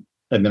education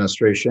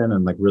administration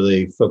and like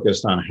really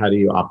focused on how do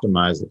you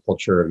optimize the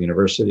culture of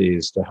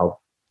universities to help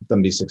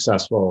them be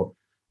successful.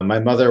 My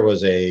mother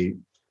was a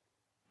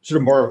sort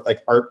of more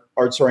like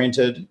arts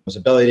oriented, was a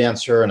belly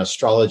dancer, an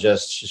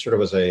astrologist. She sort of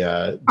was did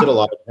a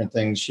lot of different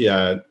things. She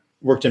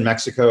worked in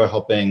Mexico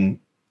helping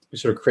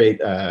sort of create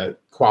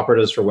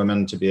cooperatives for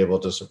women to be able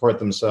to support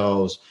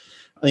themselves.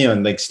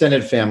 In the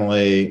extended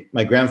family,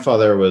 my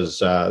grandfather was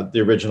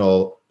the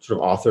original sort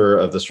of author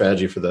of the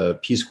strategy for the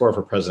Peace Corps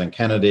for President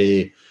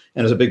Kennedy,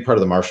 and was a big part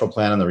of the Marshall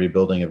Plan and the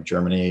rebuilding of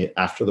Germany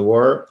after the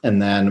war.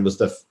 And then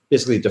was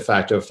basically de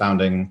facto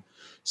founding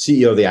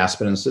CEO of the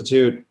Aspen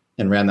Institute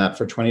and ran that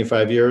for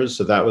 25 years.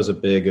 So that was a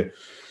big,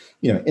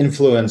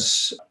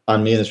 influence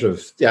on me. And sort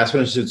of the Aspen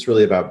Institute's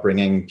really about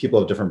bringing people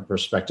of different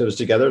perspectives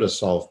together to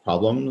solve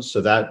problems.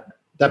 So that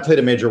played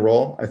a major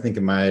role, I think,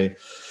 in my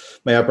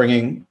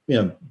upbringing.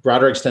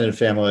 Broader extended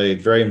family,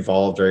 very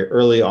involved very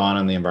early on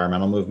in the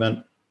environmental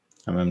movement.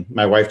 I mean,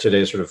 my wife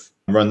today sort of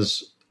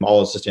runs all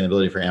of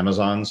sustainability for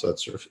Amazon. So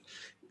that's sort of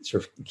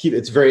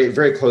it's very,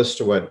 very close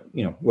to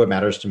what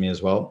matters to me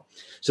as well.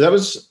 So that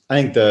was,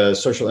 I think, the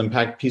social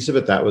impact piece of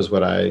it. That was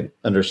what I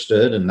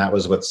understood. And that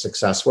was what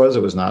success was.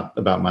 It was not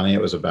about money.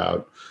 It was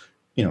about,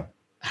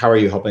 how are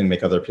you helping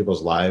make other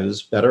people's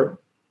lives better?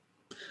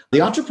 The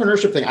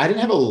entrepreneurship thing, I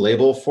didn't have a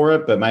label for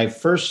it, but my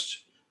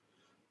first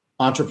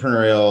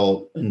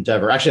entrepreneurial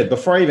endeavor, actually,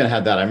 before I even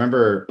had that, I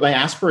remember my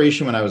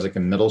aspiration when I was like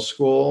in middle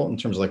school in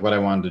terms of like what I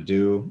wanted to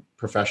do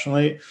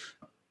professionally,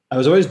 I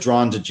was always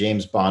drawn to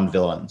James Bond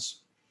villains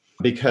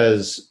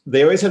because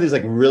they always had these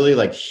like really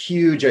like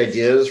huge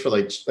ideas for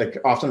like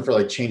often for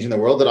like changing the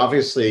world that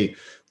obviously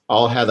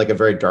all had like a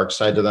very dark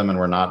side to them and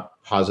were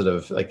not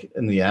positive like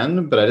in the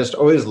end. But I just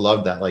always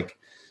loved that, like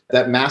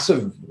that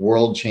massive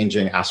world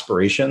changing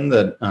aspiration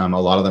that a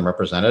lot of them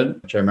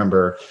represented, which I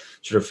remember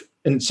sort of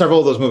in several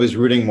of those movies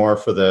rooting more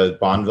for the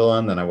Bond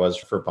villain than I was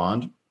for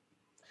Bond.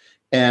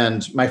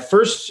 And my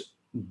first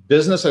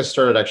business I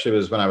started actually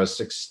was when I was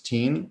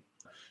 16,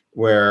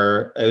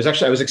 where I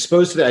was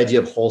exposed to the idea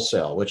of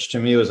wholesale, which to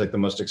me was like the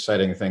most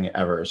exciting thing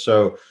ever.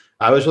 So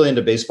I was really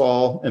into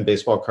baseball and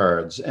baseball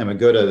cards, and would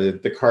go to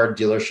the card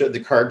dealership, the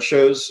card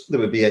shows that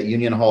would be at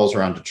Union Halls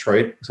around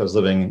Detroit, because I was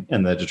living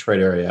in the Detroit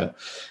area.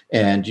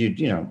 And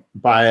you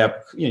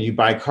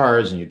buy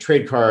cards and you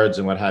trade cards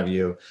and what have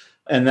you.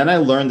 And then I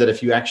learned that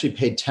if you actually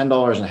paid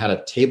 $10 and had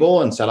a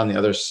table and sat on the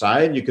other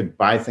side, you could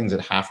buy things at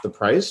half the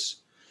price.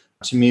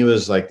 To me, it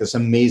was like this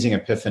amazing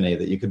epiphany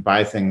that you could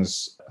buy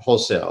things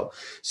wholesale.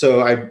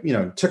 So I,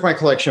 took my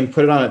collection,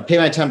 put it on it, paid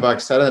my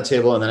 $10, sat on the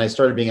table, and then I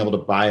started being able to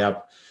buy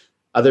up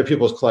other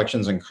people's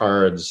collections and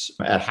cards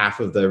at half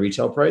of the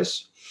retail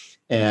price,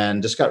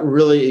 and just got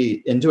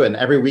really into it. And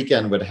every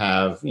weekend would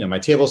have, my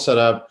table set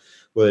up,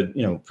 would,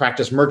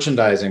 practice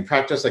merchandising,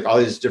 practice like all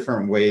these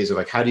different ways of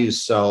like, how do you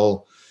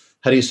sell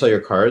your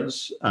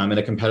cards in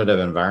a competitive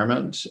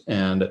environment?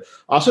 And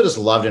also just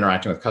loved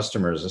interacting with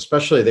customers,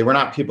 especially they were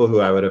not people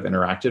who I would have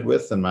interacted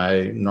with in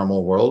my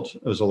normal world.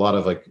 It was a lot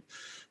of like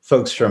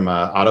folks from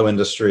auto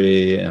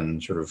industry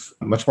and sort of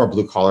much more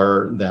blue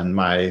collar than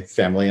my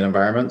family and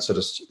environment. So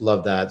just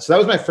love that. So that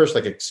was my first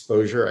like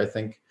exposure, I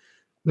think.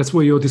 That's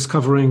where you're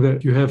discovering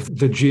that you have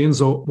the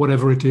genes or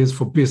whatever it is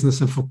for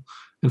business and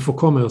for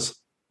commerce.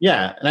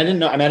 Yeah. And I didn't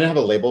know, I didn't have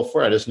a label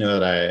for it. I just knew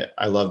that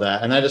I love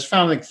that. And I just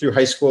found like through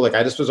high school, like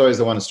I just was always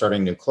the one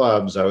starting new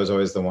clubs. I was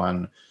always the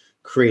one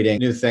creating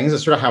new things.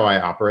 That's sort of how I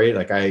operate.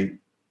 Like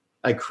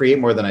I create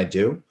more than I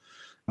do.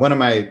 One of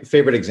my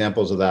favorite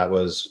examples of that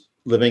was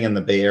living in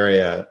the Bay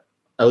Area.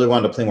 I really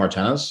wanted to play more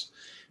tennis.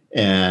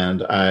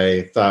 And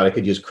I thought I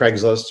could use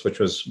Craigslist, which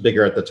was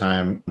bigger at the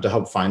time, to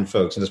help find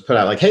folks and just put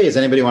out like, hey, does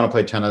anybody want to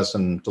play tennis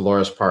in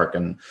Dolores Park?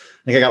 And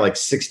I think I got like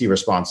 60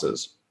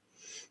 responses.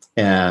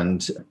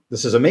 And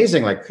this is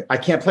amazing. Like, I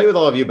can't play with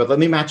all of you, but let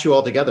me match you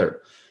all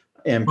together.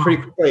 And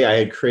pretty quickly, I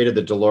had created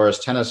the Dolores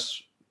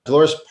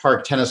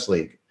Park Tennis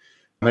League.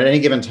 At any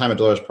given time at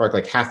Dolores Park,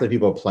 like half the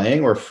people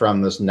playing were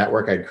from this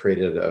network I'd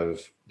created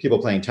of people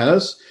playing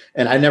tennis.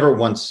 And I never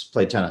once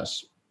played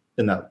tennis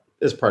in that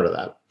as part of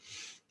that.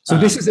 So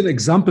this is an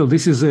example.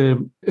 This is a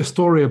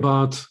story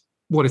about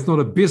what it's not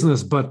a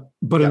business, but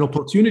an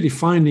opportunity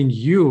finding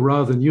you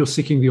rather than you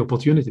seeking the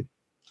opportunity.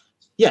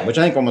 Yeah, which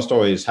I think almost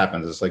always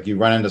happens. It's like you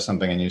run into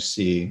something and you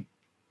see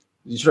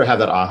you sort of have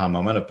that aha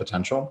moment of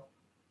potential.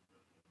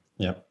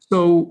 Yeah.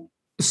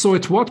 So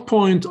at what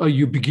point are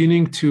you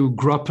beginning to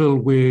grapple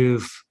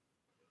with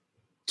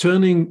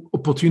turning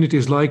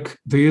opportunities like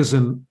this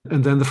and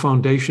then the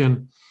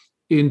foundation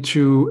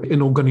into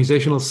an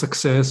organizational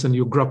success, and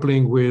you're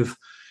grappling with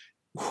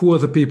who are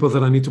the people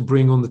that I need to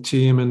bring on the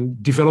team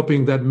and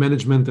developing that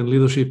management and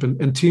leadership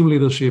and team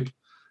leadership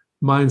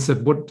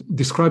mindset?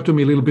 Describe to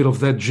me a little bit of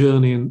that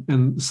journey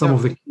and some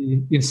of the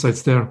key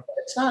insights there.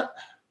 It's not,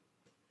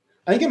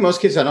 I think in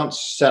most cases, I don't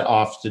set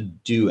off to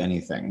do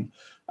anything.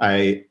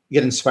 I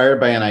get inspired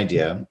by an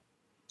idea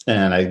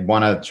and I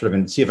want to sort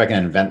of see if I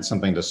can invent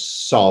something to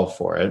solve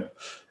for it.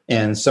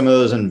 And some of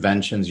those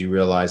inventions you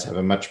realize have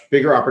a much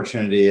bigger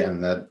opportunity,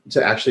 and that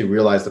to actually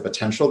realize the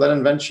potential of that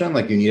invention,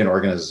 like you need an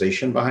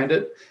organization behind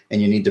it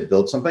and you need to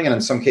build something. And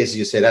in some cases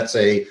you say that's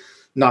a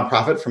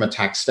nonprofit from a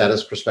tax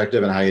status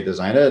perspective and how you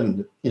design it.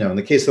 And, in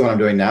the case of what I'm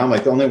doing now, I'm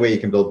like, the only way you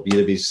can build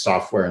B2B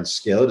software and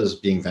scale it is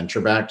being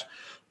venture backed.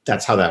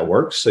 That's how that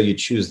works. So you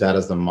choose that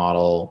as the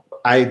model.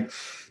 I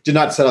did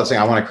not set out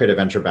saying I want to create a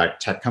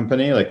venture-backed tech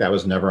company. Like that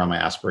was never on my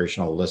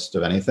aspirational list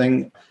of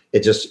anything.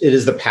 It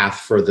is the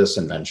path for this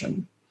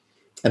invention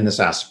and this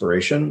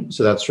aspiration.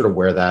 So that's sort of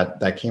where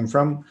that came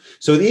from.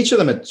 So with each of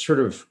them,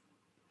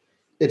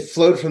 it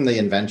flowed from the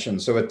invention.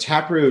 So with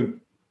Taproot,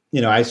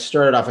 I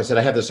started off, I said,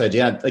 I have this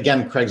idea.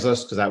 Again,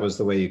 Craigslist, because that was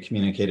the way you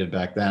communicated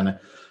back then.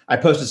 I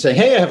posted saying,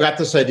 hey, I have got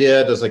this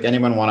idea. Does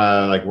anyone want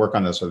to work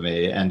on this with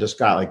me? And just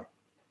got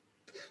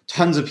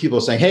tons of people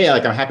saying, hey,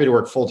 I'm happy to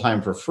work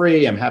full-time for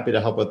free. I'm happy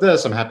to help with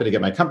this. I'm happy to get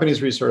my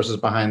company's resources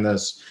behind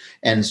this,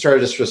 and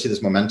started to sort of see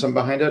this momentum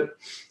behind it.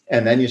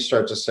 And then you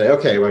start to say,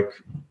 okay,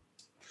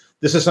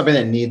 this is something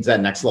that needs that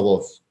next level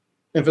of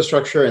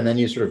infrastructure. And then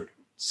you sort of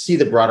see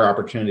the broader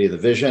opportunity, the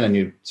vision, and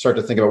you start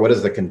to think about what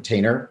is the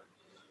container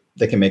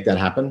that can make that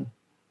happen.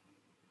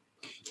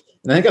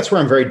 And I think that's where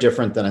I'm very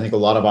different than I think a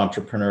lot of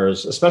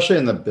entrepreneurs, especially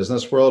in the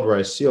business world, where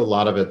I see a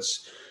lot of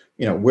it's,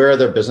 where are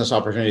there business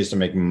opportunities to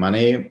make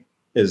money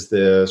is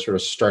the sort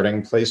of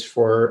starting place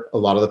for a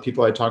lot of the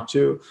people I talk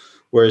to.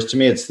 Whereas to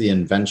me, it's the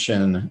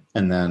invention,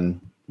 and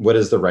then what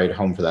is the right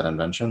home for that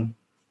invention?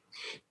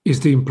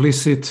 Is the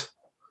implicit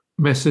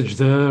message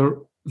there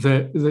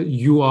that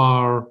you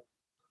are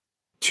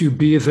to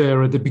be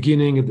there at the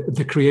beginning,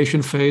 the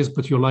creation phase,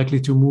 but you're likely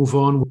to move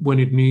on when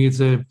it needs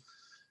a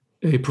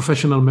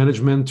professional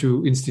management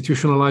to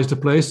institutionalize the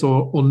place,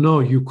 or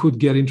no, you could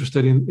get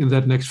interested in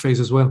that next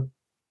phase as well?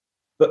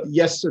 But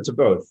yes, it's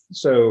both.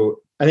 So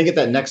I think at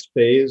that next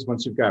phase,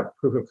 once you've got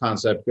proof of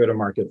concept, go to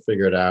market,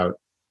 figure it out,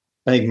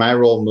 I think my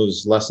role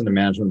moves less into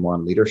management, more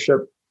on leadership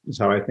is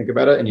how I think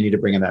about it. And you need to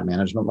bring in that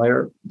management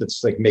layer.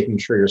 That's making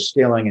sure you're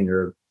scaling and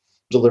you're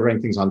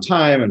delivering things on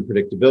time and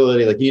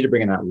predictability. You need to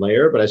bring in that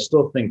layer. But I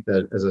still think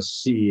that as a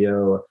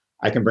CEO,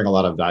 I can bring a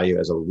lot of value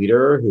as a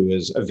leader who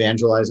is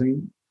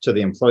evangelizing to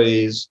the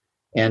employees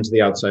and to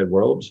the outside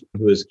world,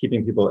 who is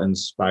keeping people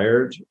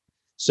inspired.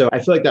 So I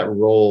feel like that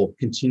role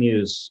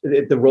continues.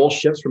 The role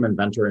shifts from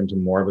inventor into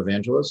more of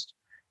evangelist.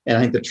 And I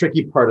think the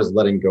tricky part is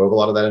letting go of a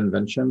lot of that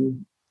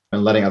invention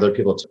and letting other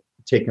people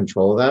take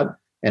control of that,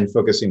 and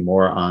focusing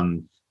more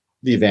on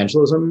the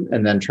evangelism,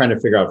 and then trying to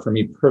figure out for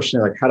me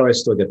personally, how do I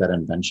still get that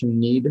invention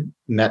need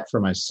met for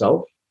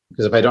myself?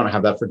 Because if I don't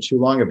have that for too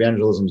long,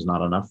 evangelism is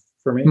not enough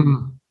for me.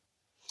 Mm-hmm.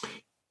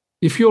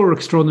 If you're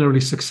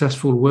extraordinarily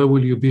successful, where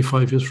will you be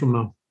 5 years from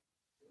now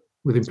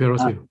with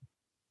Imperative?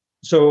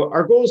 So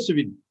our goal is to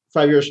be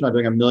 5 years from now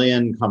doing 1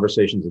 million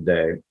conversations a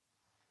day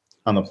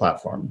on the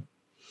platform.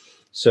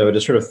 So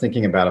just sort of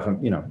thinking about if I'm,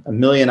 1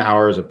 million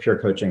hours of peer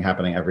coaching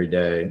happening every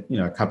day,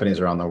 companies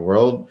around the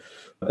world.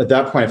 At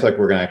that point, I feel like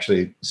we're going to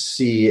actually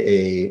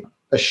see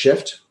a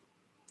shift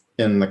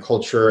in the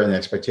culture and the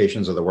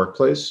expectations of the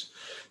workplace.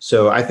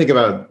 So I think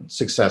about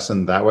success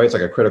in that way. It's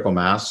like a critical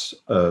mass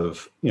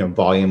of,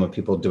 volume of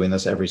people doing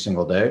this every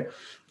single day.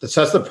 That's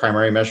the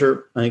primary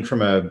measure. I think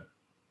from a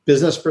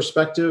business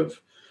perspective,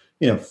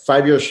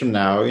 5 years from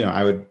now,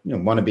 I would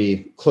want to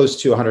be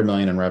close to 100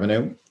 million in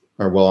revenue,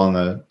 or well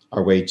on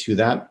our way to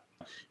that.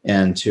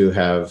 And to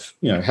have,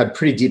 had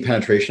pretty deep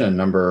penetration in a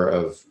number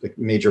of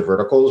major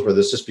verticals where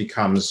this just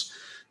becomes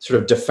sort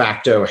of de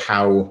facto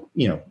how,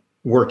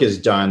 work is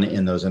done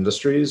in those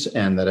industries.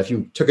 And that if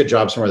you took a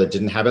job somewhere that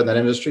didn't have it in that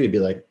industry, you'd be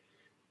like,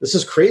 this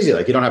is crazy.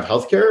 You don't have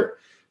healthcare.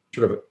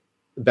 Sort of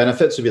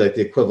benefits would be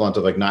the equivalent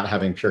of not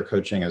having peer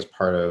coaching as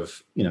part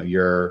of,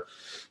 your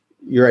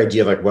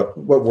idea of what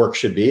work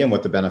should be and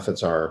what the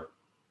benefits are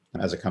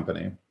as a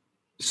company.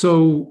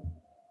 So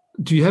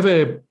do you have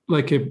a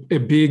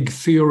big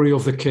theory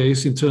of the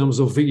case in terms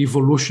of the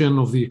evolution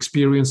of the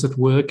experience at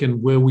work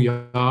and where we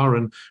are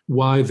and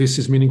why this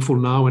is meaningful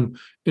now and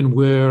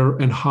where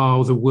and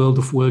how the world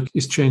of work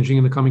is changing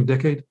in the coming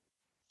decade?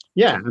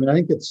 Yeah, I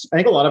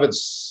think a lot of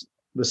it's,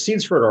 the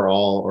seeds for it are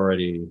all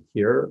already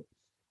here.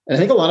 And I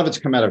think a lot of it's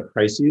come out of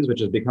crises, which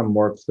has become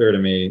more clear to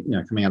me,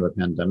 coming out of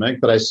the pandemic.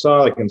 But I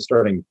saw in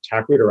starting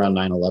Taproot around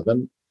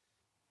 9/11,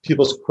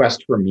 people's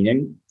quest for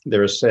meaning. They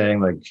were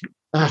saying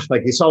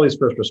they saw these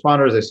first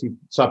responders,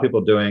 saw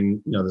people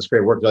doing, this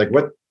great work. They're like,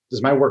 what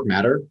does my work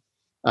matter?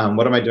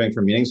 What am I doing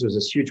for meetings? There's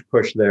this huge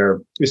push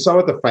there. We saw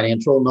with the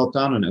financial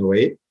meltdown in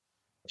 '08,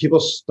 people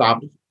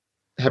stopped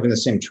having the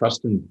same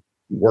trust in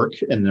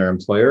work in their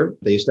employer.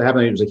 They used to have,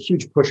 it was a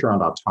huge push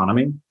around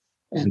autonomy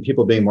and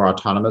people being more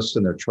autonomous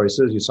in their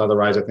choices. You saw the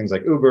rise of things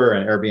like Uber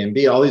and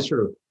Airbnb, all these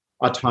sort of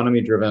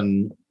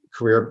autonomy-driven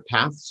career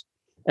paths.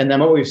 And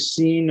then what we've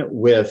seen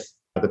with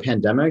the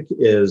pandemic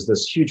is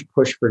this huge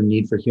push for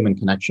need for human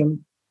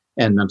connection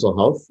and mental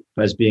health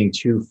as being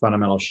two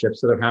fundamental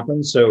shifts that have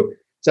happened. So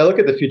I look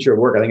at the future of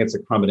work, I think it's a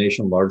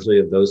combination largely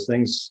of those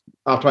things: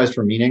 optimized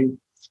for meaning,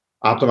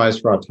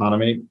 optimized for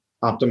autonomy,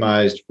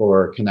 optimized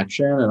for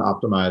connection, and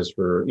optimized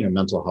for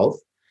mental health.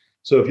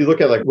 So if you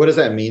look at like, what does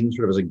that mean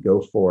sort of as a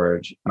go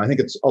forward? I think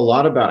it's a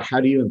lot about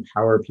how do you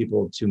empower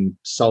people to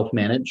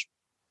self-manage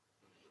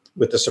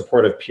with the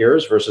support of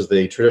peers versus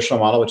the traditional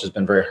model, which has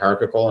been very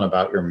hierarchical and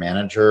about your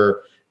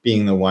manager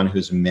being the one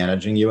who's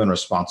managing you and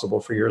responsible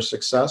for your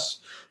success.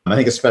 I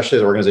think especially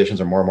as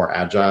organizations are more and more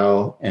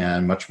agile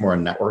and much more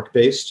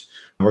network-based,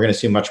 we're going to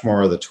see much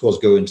more of the tools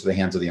go into the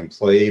hands of the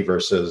employee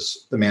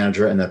versus the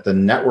manager, and that the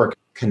network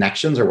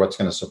connections are what's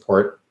going to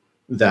support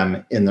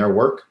them in their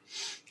work.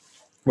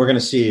 We're going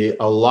to see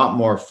a lot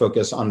more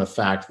focus on the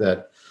fact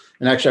that,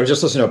 and actually I was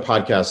just listening to a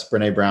podcast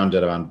Brene Brown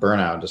did on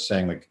burnout, just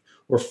saying like,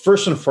 we're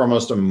first and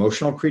foremost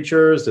emotional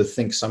creatures that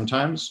think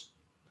sometimes.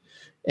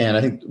 And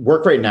I think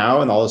work right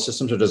now and all the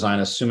systems are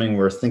designed assuming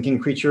we're thinking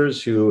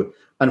creatures who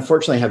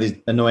unfortunately have these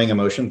annoying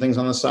emotion things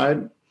on the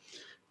side.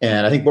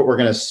 And I think what we're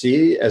going to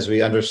see as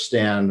we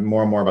understand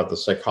more and more about the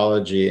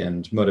psychology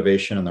and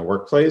motivation in the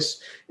workplace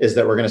is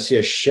that we're going to see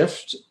a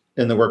shift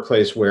in the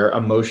workplace where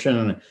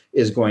emotion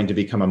is going to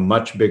become a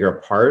much bigger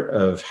part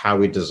of how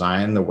we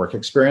design the work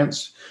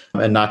experience,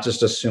 and not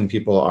just assume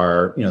people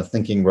are,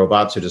 thinking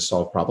robots who just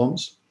solve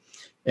problems.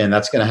 And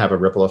that's going to have a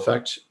ripple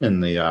effect in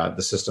the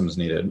systems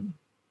needed.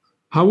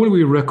 How will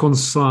we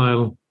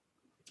reconcile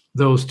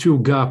those two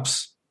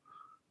gaps?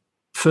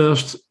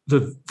 First,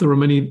 that there are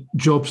many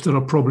jobs that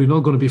are probably not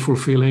going to be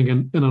fulfilling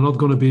and are not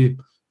going to be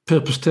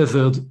purpose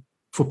tethered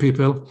for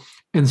people.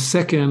 And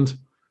second,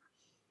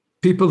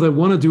 people that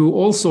want to do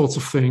all sorts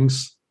of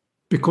things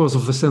because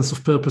of the sense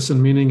of purpose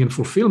and meaning and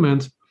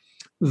fulfillment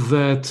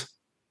that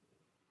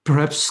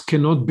perhaps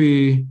cannot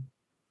be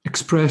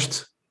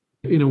expressed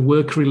in a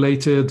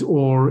work-related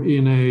or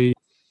in a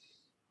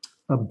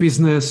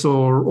business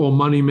or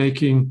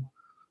money-making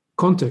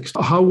context.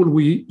 How will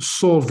we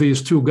solve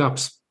these two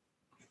gaps?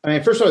 I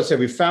mean, first I would say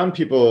we found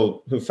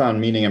people who found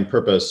meaning and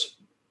purpose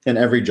in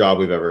every job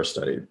we've ever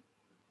studied.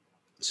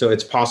 So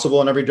it's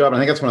possible in every job. And I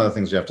think that's one of the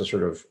things we have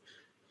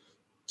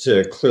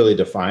to clearly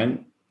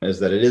define, is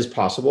that it is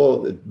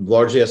possible. It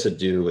largely has to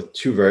do with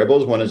two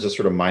variables. One is just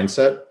sort of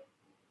mindset.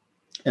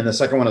 And the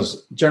second one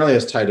is generally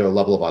is tied to a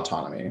level of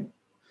autonomy.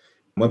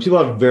 When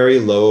people have very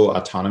low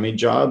autonomy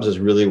jobs is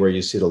really where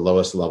you see the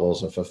lowest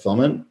levels of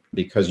fulfillment,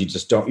 because you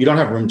don't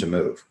have room to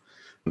move.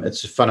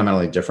 It's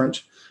fundamentally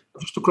different.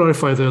 Just to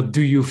clarify that,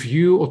 do you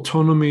view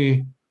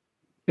autonomy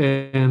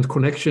and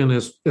connection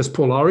as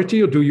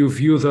polarity, or do you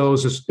view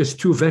those as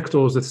two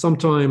vectors that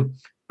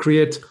sometimes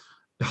create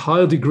a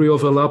higher degree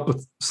of overlap, but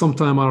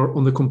sometimes are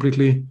on the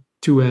completely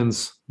two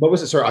ends? What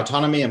was it? Sorry,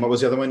 autonomy, and what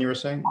was the other one you were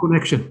saying?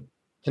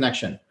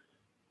 Connection.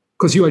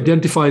 Because you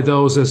identify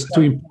those as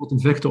two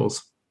important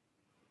vectors.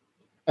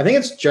 I think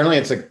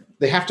it's like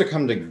they have to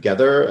come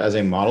together as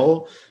a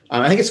model.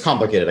 I think it's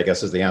complicated, I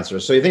guess, is the answer.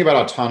 So you think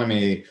about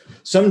autonomy,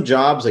 some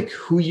jobs, like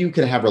who you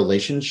can have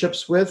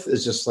relationships with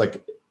is just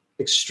like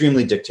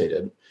extremely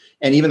dictated.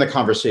 And even the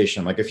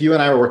conversation, like if you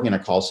and I were working in a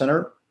call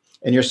center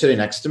and you're sitting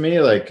next to me,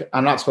 like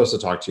I'm not supposed to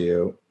talk to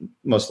you,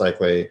 most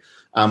likely.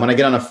 When I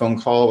get on a phone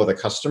call with a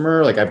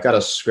customer, like I've got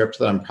a script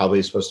that I'm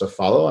probably supposed to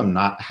follow. I'm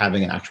not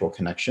having an actual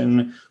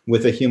connection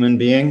with a human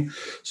being.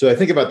 So I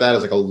think about that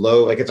as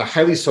it's a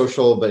highly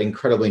social, but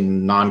incredibly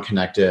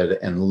non-connected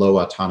and low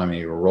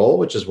autonomy role,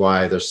 which is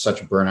why there's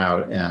such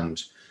burnout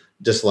and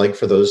dislike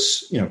for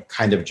those,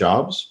 kind of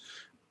jobs.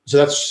 So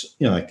that's,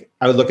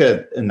 I would look at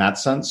it in that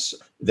sense,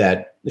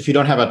 that if you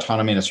don't have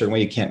autonomy in a certain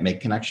way, you can't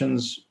make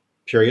connections,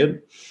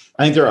 period.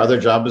 I think there are other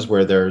jobs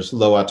where there's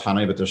low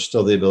autonomy, but there's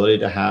still the ability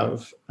to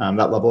have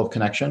that level of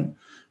connection,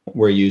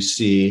 where you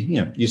see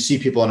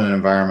people in an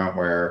environment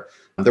where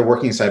they're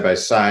working side by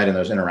side and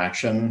there's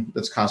interaction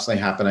that's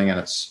constantly happening, and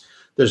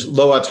there's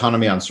low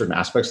autonomy on certain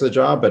aspects of the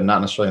job, but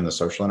not necessarily in the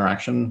social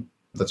interaction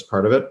that's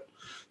part of it.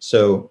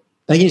 So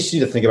I think you just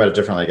need to think about it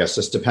differently, I guess,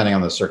 just depending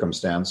on the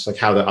circumstance, like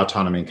how the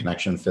autonomy and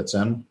connection fits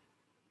in.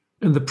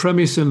 And the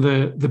premise and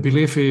the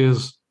belief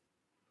is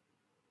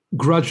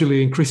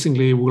gradually,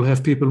 increasingly, we'll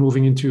have people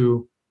moving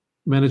into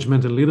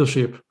management and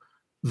leadership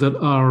that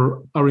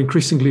are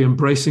increasingly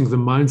embracing the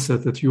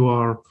mindset that you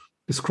are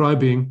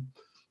describing.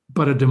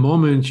 But at the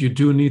moment, you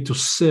do need to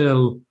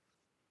sell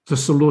the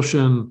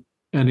solution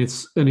and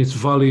its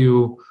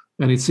value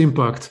and its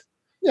impact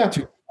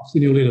to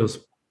senior leaders.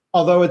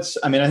 Although I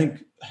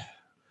think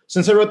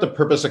since I wrote The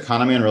Purpose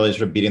Economy and really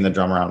sort of beating the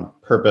drum around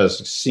purpose,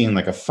 seeing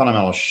like a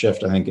fundamental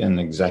shift, I think, in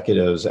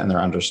executives and their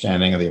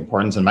understanding of the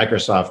importance. And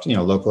Microsoft,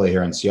 locally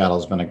here in Seattle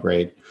has been a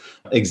great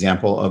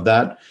example of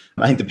that.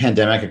 I think the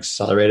pandemic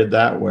accelerated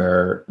that,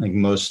 where I think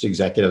most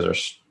executives are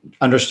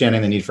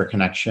understanding the need for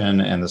connection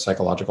and the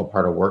psychological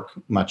part of work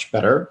much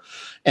better.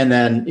 And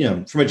then,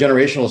 from a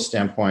generational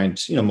standpoint,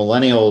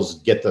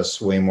 millennials get this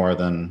way more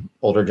than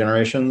older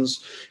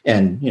generations.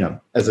 And,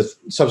 as the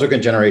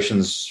subsequent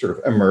generations sort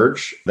of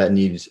emerge, that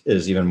need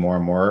is even more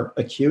and more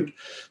acute.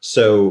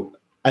 So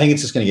I think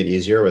it's just going to get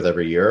easier with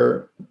every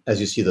year as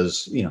you see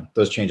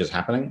those changes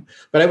happening.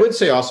 But I would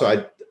say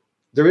also,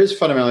 there is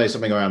fundamentally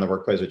something going on in the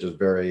workplace which is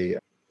very,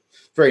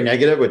 very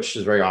negative, which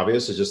is very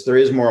obvious. It's just there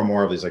is more and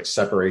more of these like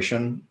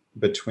separation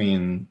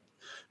between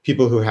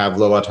people who have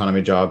low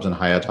autonomy jobs and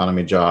high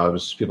autonomy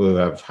jobs, people who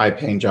have high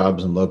paying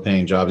jobs and low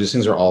paying jobs. These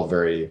things are all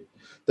they're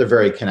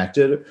very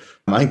connected.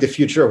 I think the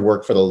future of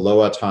work for the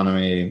low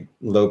autonomy,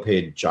 low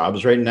paid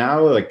jobs right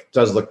now,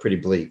 does look pretty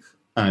bleak.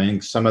 I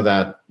think some of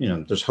that,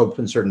 there's hope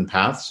in certain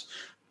paths.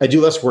 I do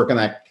less work in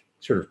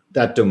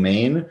that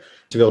domain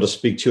to be able to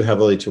speak too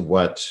heavily to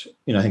what,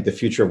 I think the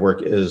future of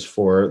work is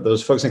for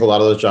those folks. I think a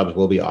lot of those jobs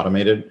will be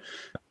automated.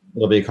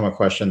 It'll become a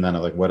question then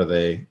of what do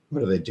they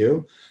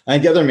do? I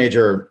think the other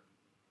major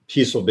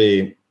piece will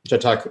be, which I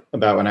talk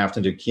about when I have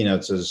to do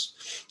keynotes, is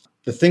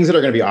the things that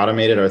are going to be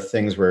automated are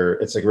things where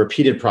it's like a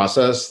repeated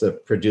process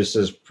that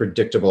produces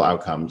predictable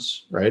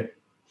outcomes, right?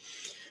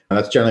 And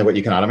that's generally what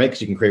you can automate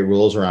because you can create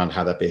rules around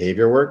how that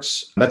behavior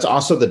works. That's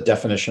also the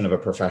definition of a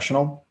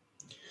professional.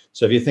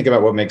 So if you think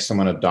about what makes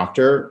someone a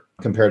doctor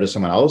compared to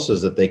someone else,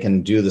 is that they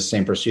can do the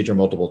same procedure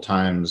multiple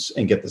times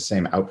and get the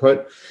same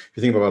output. If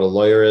you think about what a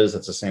lawyer is,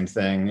 that's the same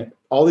thing.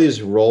 All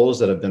these roles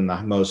that have been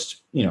the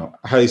most,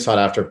 highly sought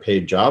after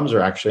paid jobs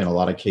are actually in a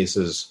lot of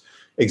cases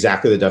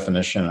exactly the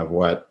definition of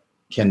what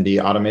can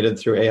be automated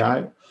through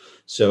AI.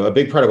 So a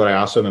big part of what I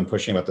also have been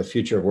pushing about the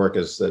future of work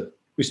is that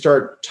we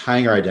start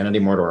tying our identity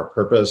more to our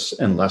purpose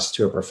and less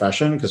to a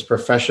profession, because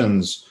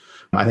professions,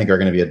 I think, are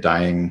going to be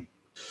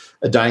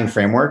a dying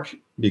framework,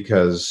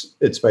 because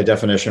it's by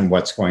definition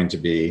what's going to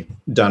be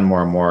done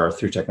more and more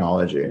through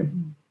technology.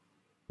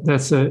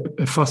 That's a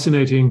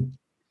fascinating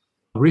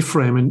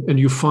reframe. And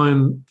you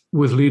find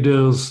with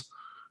leaders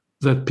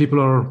that people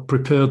are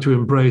prepared to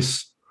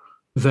embrace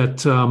that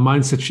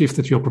mindset shift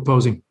that you're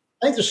proposing.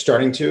 I think they're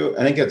starting to.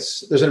 I think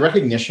there's a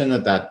recognition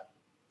that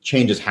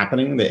change is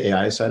happening, the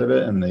AI side of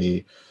it, and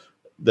the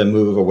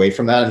move away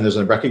from that. And there's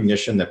a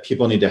recognition that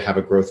people need to have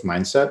a growth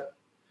mindset,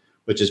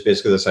 which is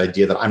basically this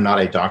idea that I'm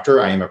not a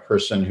doctor. I am a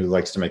person who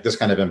likes to make this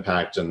kind of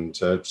impact and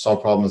to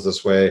solve problems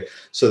this way,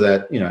 so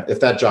that, if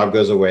that job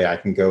goes away, I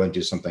can go and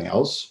do something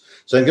else.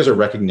 So I think there's a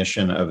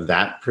recognition of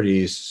that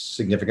pretty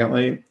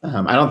significantly.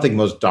 I don't think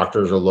most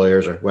doctors or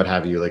lawyers or what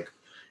have you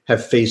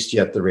have faced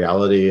yet the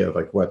reality of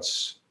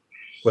what's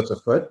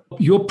afoot.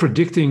 You're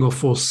predicting or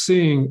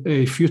foreseeing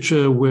a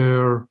future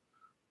where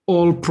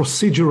all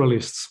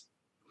proceduralists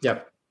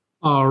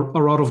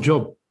are out of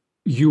job.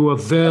 You are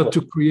there to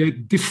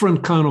create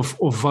different kind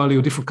of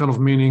value, different kind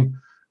of meaning.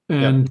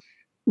 And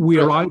we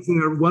are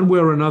either one way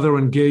or another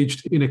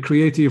engaged in a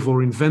creative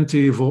or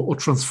inventive or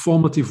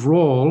transformative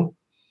role,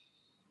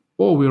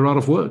 or we're out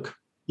of work.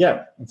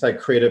 Yeah, it's like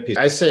creative piece.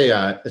 I say,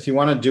 if you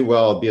want to do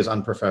well, be as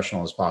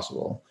unprofessional as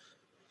possible.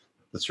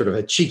 That's sort of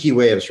a cheeky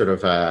way of sort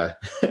of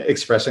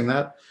expressing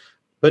that.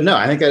 But no,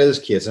 I think that is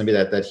key. It's going to be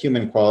that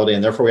human quality.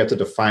 And therefore, we have to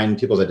define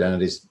people's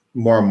identities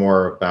more and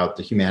more about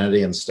the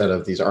humanity instead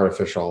of these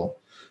artificial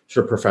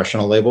sort of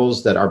professional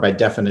labels that are by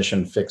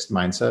definition fixed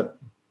mindset.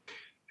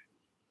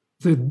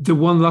 The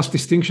one last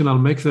distinction I'll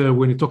make there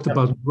when you talked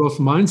about growth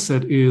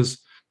mindset is,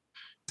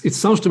 it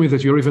sounds to me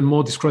that you're even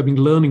more describing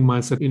learning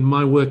mindset. In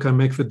my work, I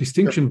make the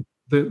distinction,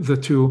 the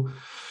two.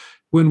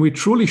 When we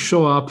truly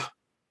show up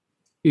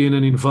in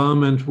an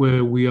environment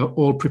where we are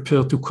all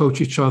prepared to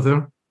coach each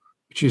other,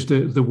 which is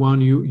the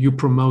one you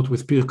promote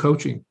with peer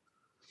coaching.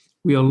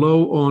 We are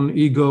low on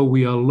ego.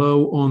 We are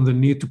low on the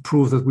need to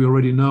prove that we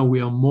already know.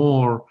 We are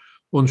more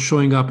on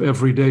showing up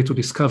every day to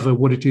discover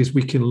what it is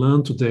we can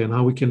learn today and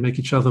how we can make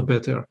each other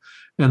better.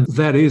 And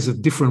that is a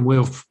different way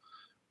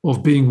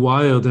of being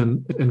wired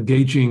and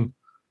engaging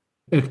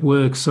at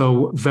work.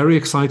 So very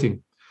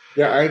exciting.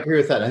 Yeah, I agree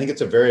with that. I think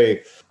it's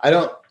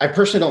I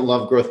personally don't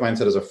love growth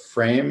mindset as a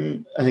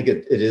frame. I think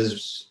it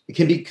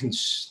can be,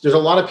 there's a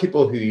lot of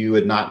people who you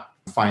would not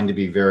find to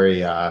be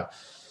very,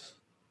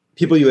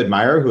 people you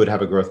admire who would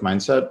have a growth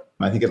mindset.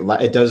 I think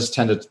it does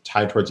tend to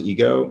tie towards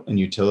ego and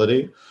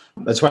utility.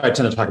 That's why I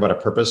tend to talk about a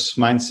purpose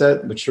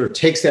mindset, which sort of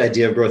takes the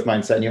idea of growth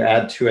mindset and you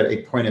add to it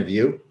a point of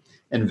view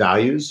and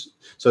values.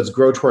 So it's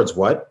grow towards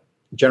what?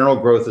 General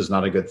growth is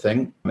not a good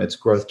thing. It's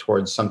growth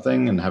towards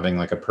something and having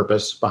a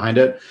purpose behind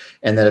it.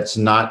 And that it's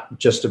not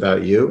just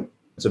about you.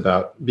 It's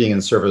about being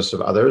in service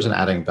of others and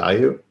adding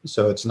value.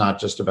 So it's not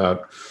just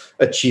about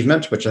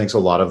achievement, which I think a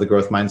lot of the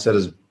growth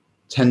mindset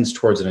tends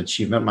towards an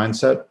achievement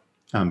mindset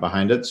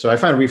behind it. So I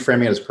find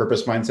reframing it as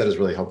purpose mindset is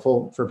really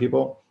helpful for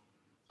people.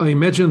 I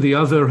imagine the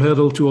other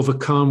hurdle to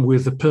overcome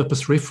with the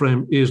purpose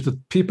reframe is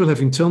that people have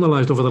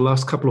internalized over the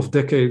last couple of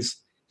decades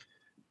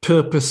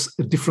purpose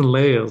at different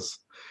layers.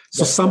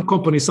 So some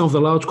companies, some of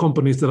the large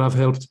companies that I've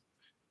helped,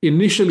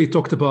 initially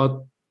talked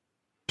about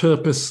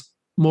purpose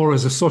more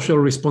as a social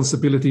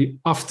responsibility,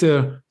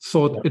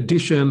 afterthought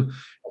addition.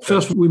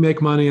 First, we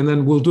make money and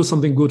then we'll do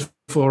something good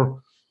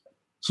for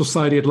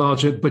society at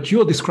large. But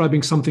you're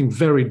describing something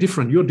very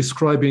different. You're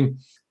describing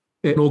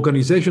an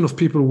organization of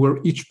people where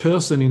each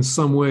person in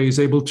some way is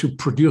able to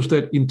produce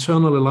that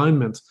internal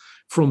alignment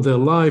from their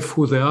life,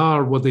 who they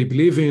are, what they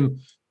believe in,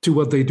 to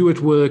what they do at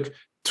work,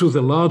 to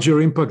the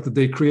larger impact that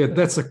they create.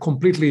 That's a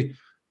completely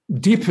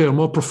deeper,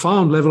 more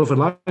profound level of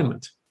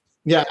alignment.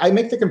 Yeah, I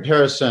make the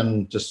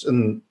comparison just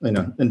in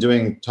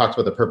doing talks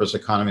about the purpose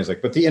economy, is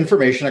like with the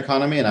information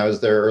economy, and I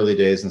was there early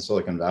days in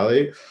Silicon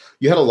Valley,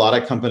 you had a lot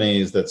of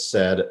companies that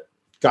said,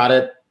 got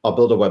it, I'll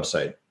build a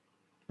website,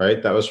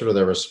 right? That was sort of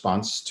their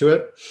response to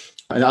it.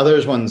 And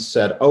others ones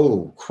said,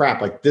 oh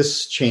crap, like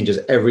this changes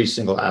every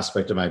single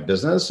aspect of my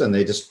business. And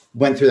they just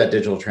went through that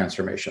digital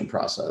transformation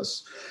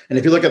process. And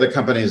if you look at the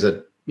companies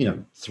that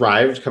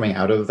thrived coming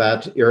out of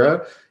that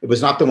era, it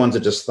was not the ones that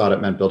just thought it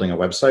meant building a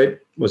website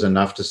was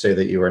enough to say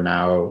that you are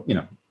now,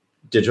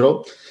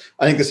 digital.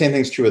 I think the same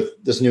thing's true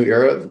with this new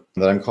era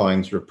that I'm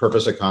calling sort of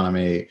purpose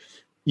economy.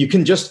 You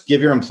can just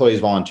give your employees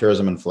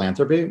volunteerism and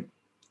philanthropy.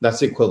 That's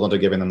the equivalent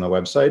of giving them the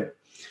website.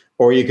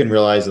 Or you can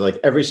realize that like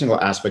every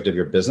single aspect of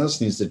your business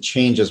needs to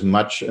change as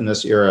much in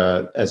this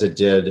era as it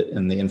did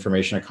in the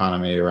information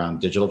economy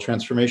around digital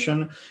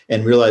transformation,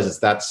 and realize it's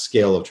that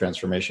scale of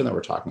transformation that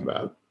we're talking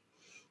about.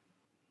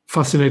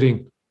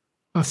 Fascinating.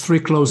 3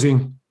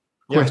 closing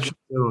questions.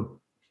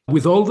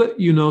 With all that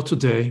you know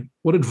today,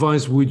 what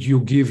advice would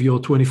you give your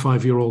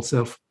 25-year-old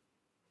self?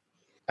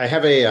 I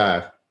have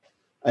a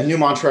new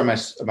mantra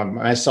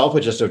myself,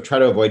 which is to try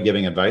to avoid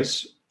giving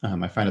advice.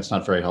 I find it's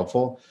not very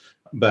helpful.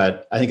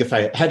 But I think if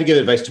I had to give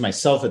advice to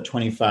myself at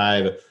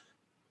 25,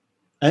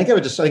 I think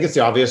it's the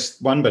obvious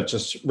one, but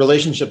just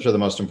relationships are the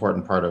most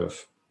important part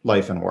of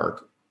life and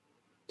work.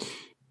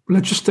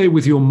 Let's just stay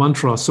with your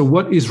mantra. So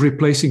what is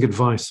replacing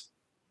advice?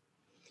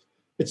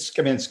 It's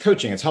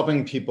coaching. It's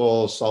helping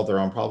people solve their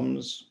own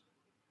problems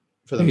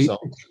for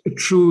themselves. A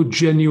true,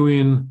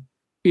 genuine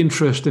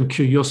interest and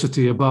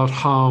curiosity about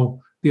how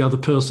the other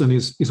person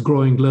is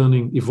growing,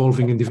 learning,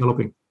 evolving, and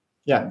developing.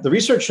 Yeah, the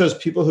research shows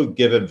people who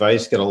give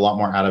advice get a lot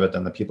more out of it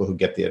than the people who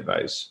get the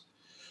advice.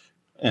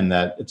 And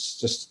that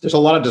there's a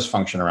lot of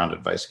dysfunction around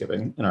advice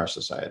giving in our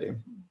society.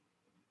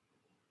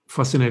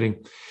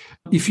 Fascinating.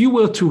 If you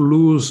were to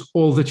lose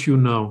all that you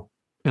know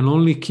and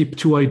only keep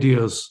 2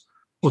 ideas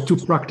or 2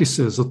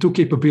 practices or 2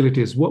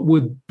 capabilities, what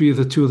would be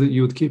the 2 that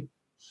you would keep?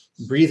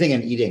 Breathing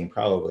and eating,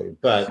 probably.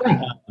 But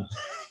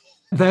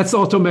that's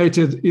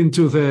automated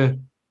into the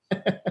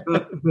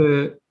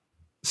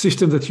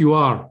system that you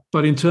are.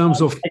 But in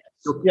terms of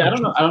I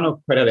don't know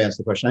quite how to answer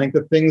the question. I think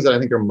the things that I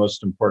think are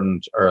most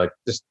important are like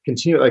just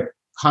continue, like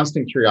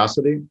constant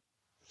curiosity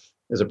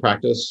is a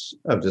practice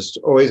of just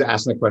always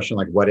asking the question,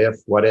 like, what if?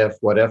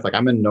 Like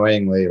I'm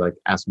annoyingly like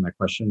asking that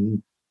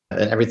question,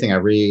 and everything I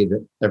read,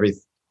 every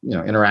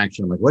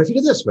interaction, I'm like, what if you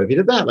did this? What if you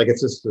did that? Like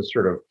it's just this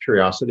sort of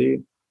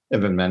curiosity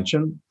of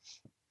invention.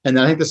 And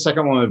then I think the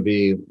second one would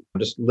be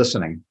just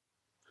listening.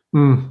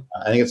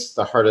 I think it's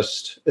the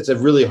hardest. It's a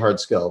really hard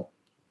skill.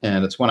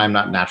 And it's one I'm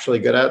not naturally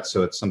good at.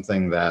 So it's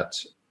something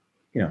that,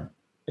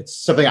 it's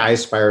something I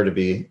aspire to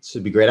be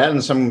great at. And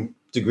to some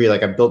degree,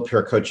 like I've built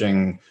Pure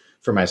Coaching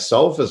for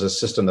myself as a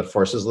system that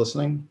forces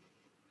listening.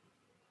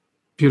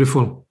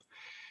 Beautiful.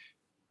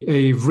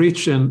 A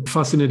rich and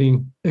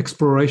fascinating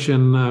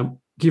exploration.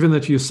 Given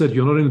that you said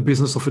you're not in the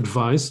business of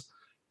advice,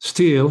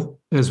 still,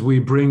 as we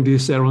bring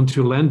this Aaron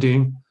to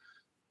landing,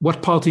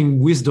 what parting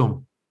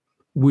wisdom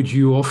would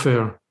you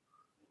offer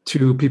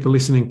to people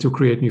listening to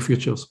Create New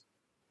Futures?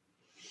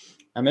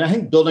 I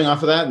think building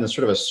off of that, and it's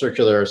sort of a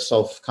circular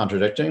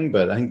self-contradicting,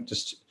 but I think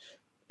just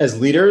as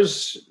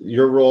leaders,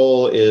 your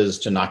role is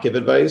to not give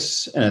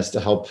advice, and it's to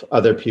help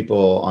other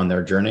people on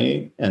their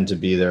journey and to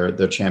be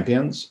their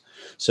champions.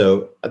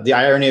 So the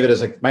irony of it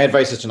is like my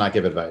advice is to not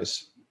give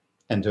advice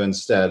and to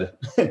instead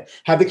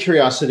have the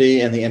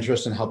curiosity and the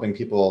interest in helping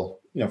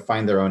people,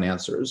 find their own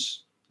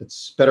answers.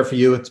 It's better for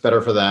you, it's better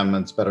for them,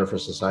 and it's better for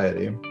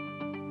society.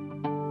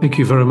 Thank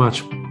you very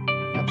much.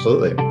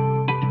 Absolutely.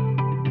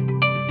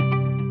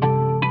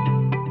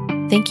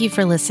 Thank you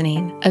for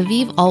listening.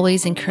 Aviv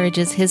always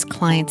encourages his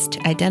clients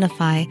to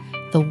identify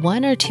the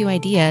 1 or 2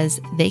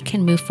 ideas they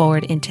can move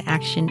forward into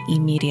action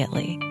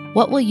immediately.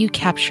 What will you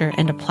capture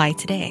and apply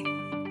today?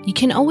 You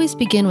can always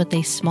begin with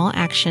a small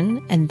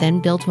action and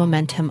then build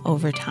momentum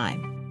over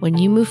time. When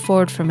you move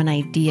forward from an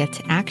idea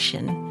to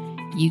action,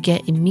 you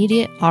get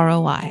immediate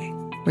ROI,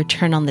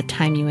 return on the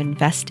time you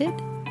invested,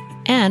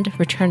 and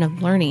return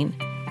of learning.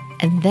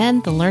 And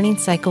then the learning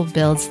cycle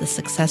builds the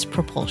success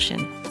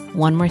propulsion.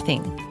 One more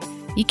thing.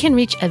 You can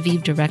reach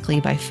Aviv directly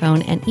by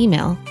phone and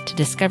email to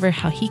discover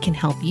how he can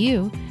help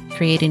you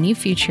create a new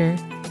future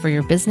for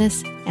your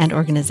business and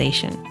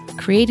organization.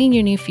 Creating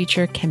your new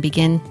future can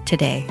begin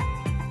today.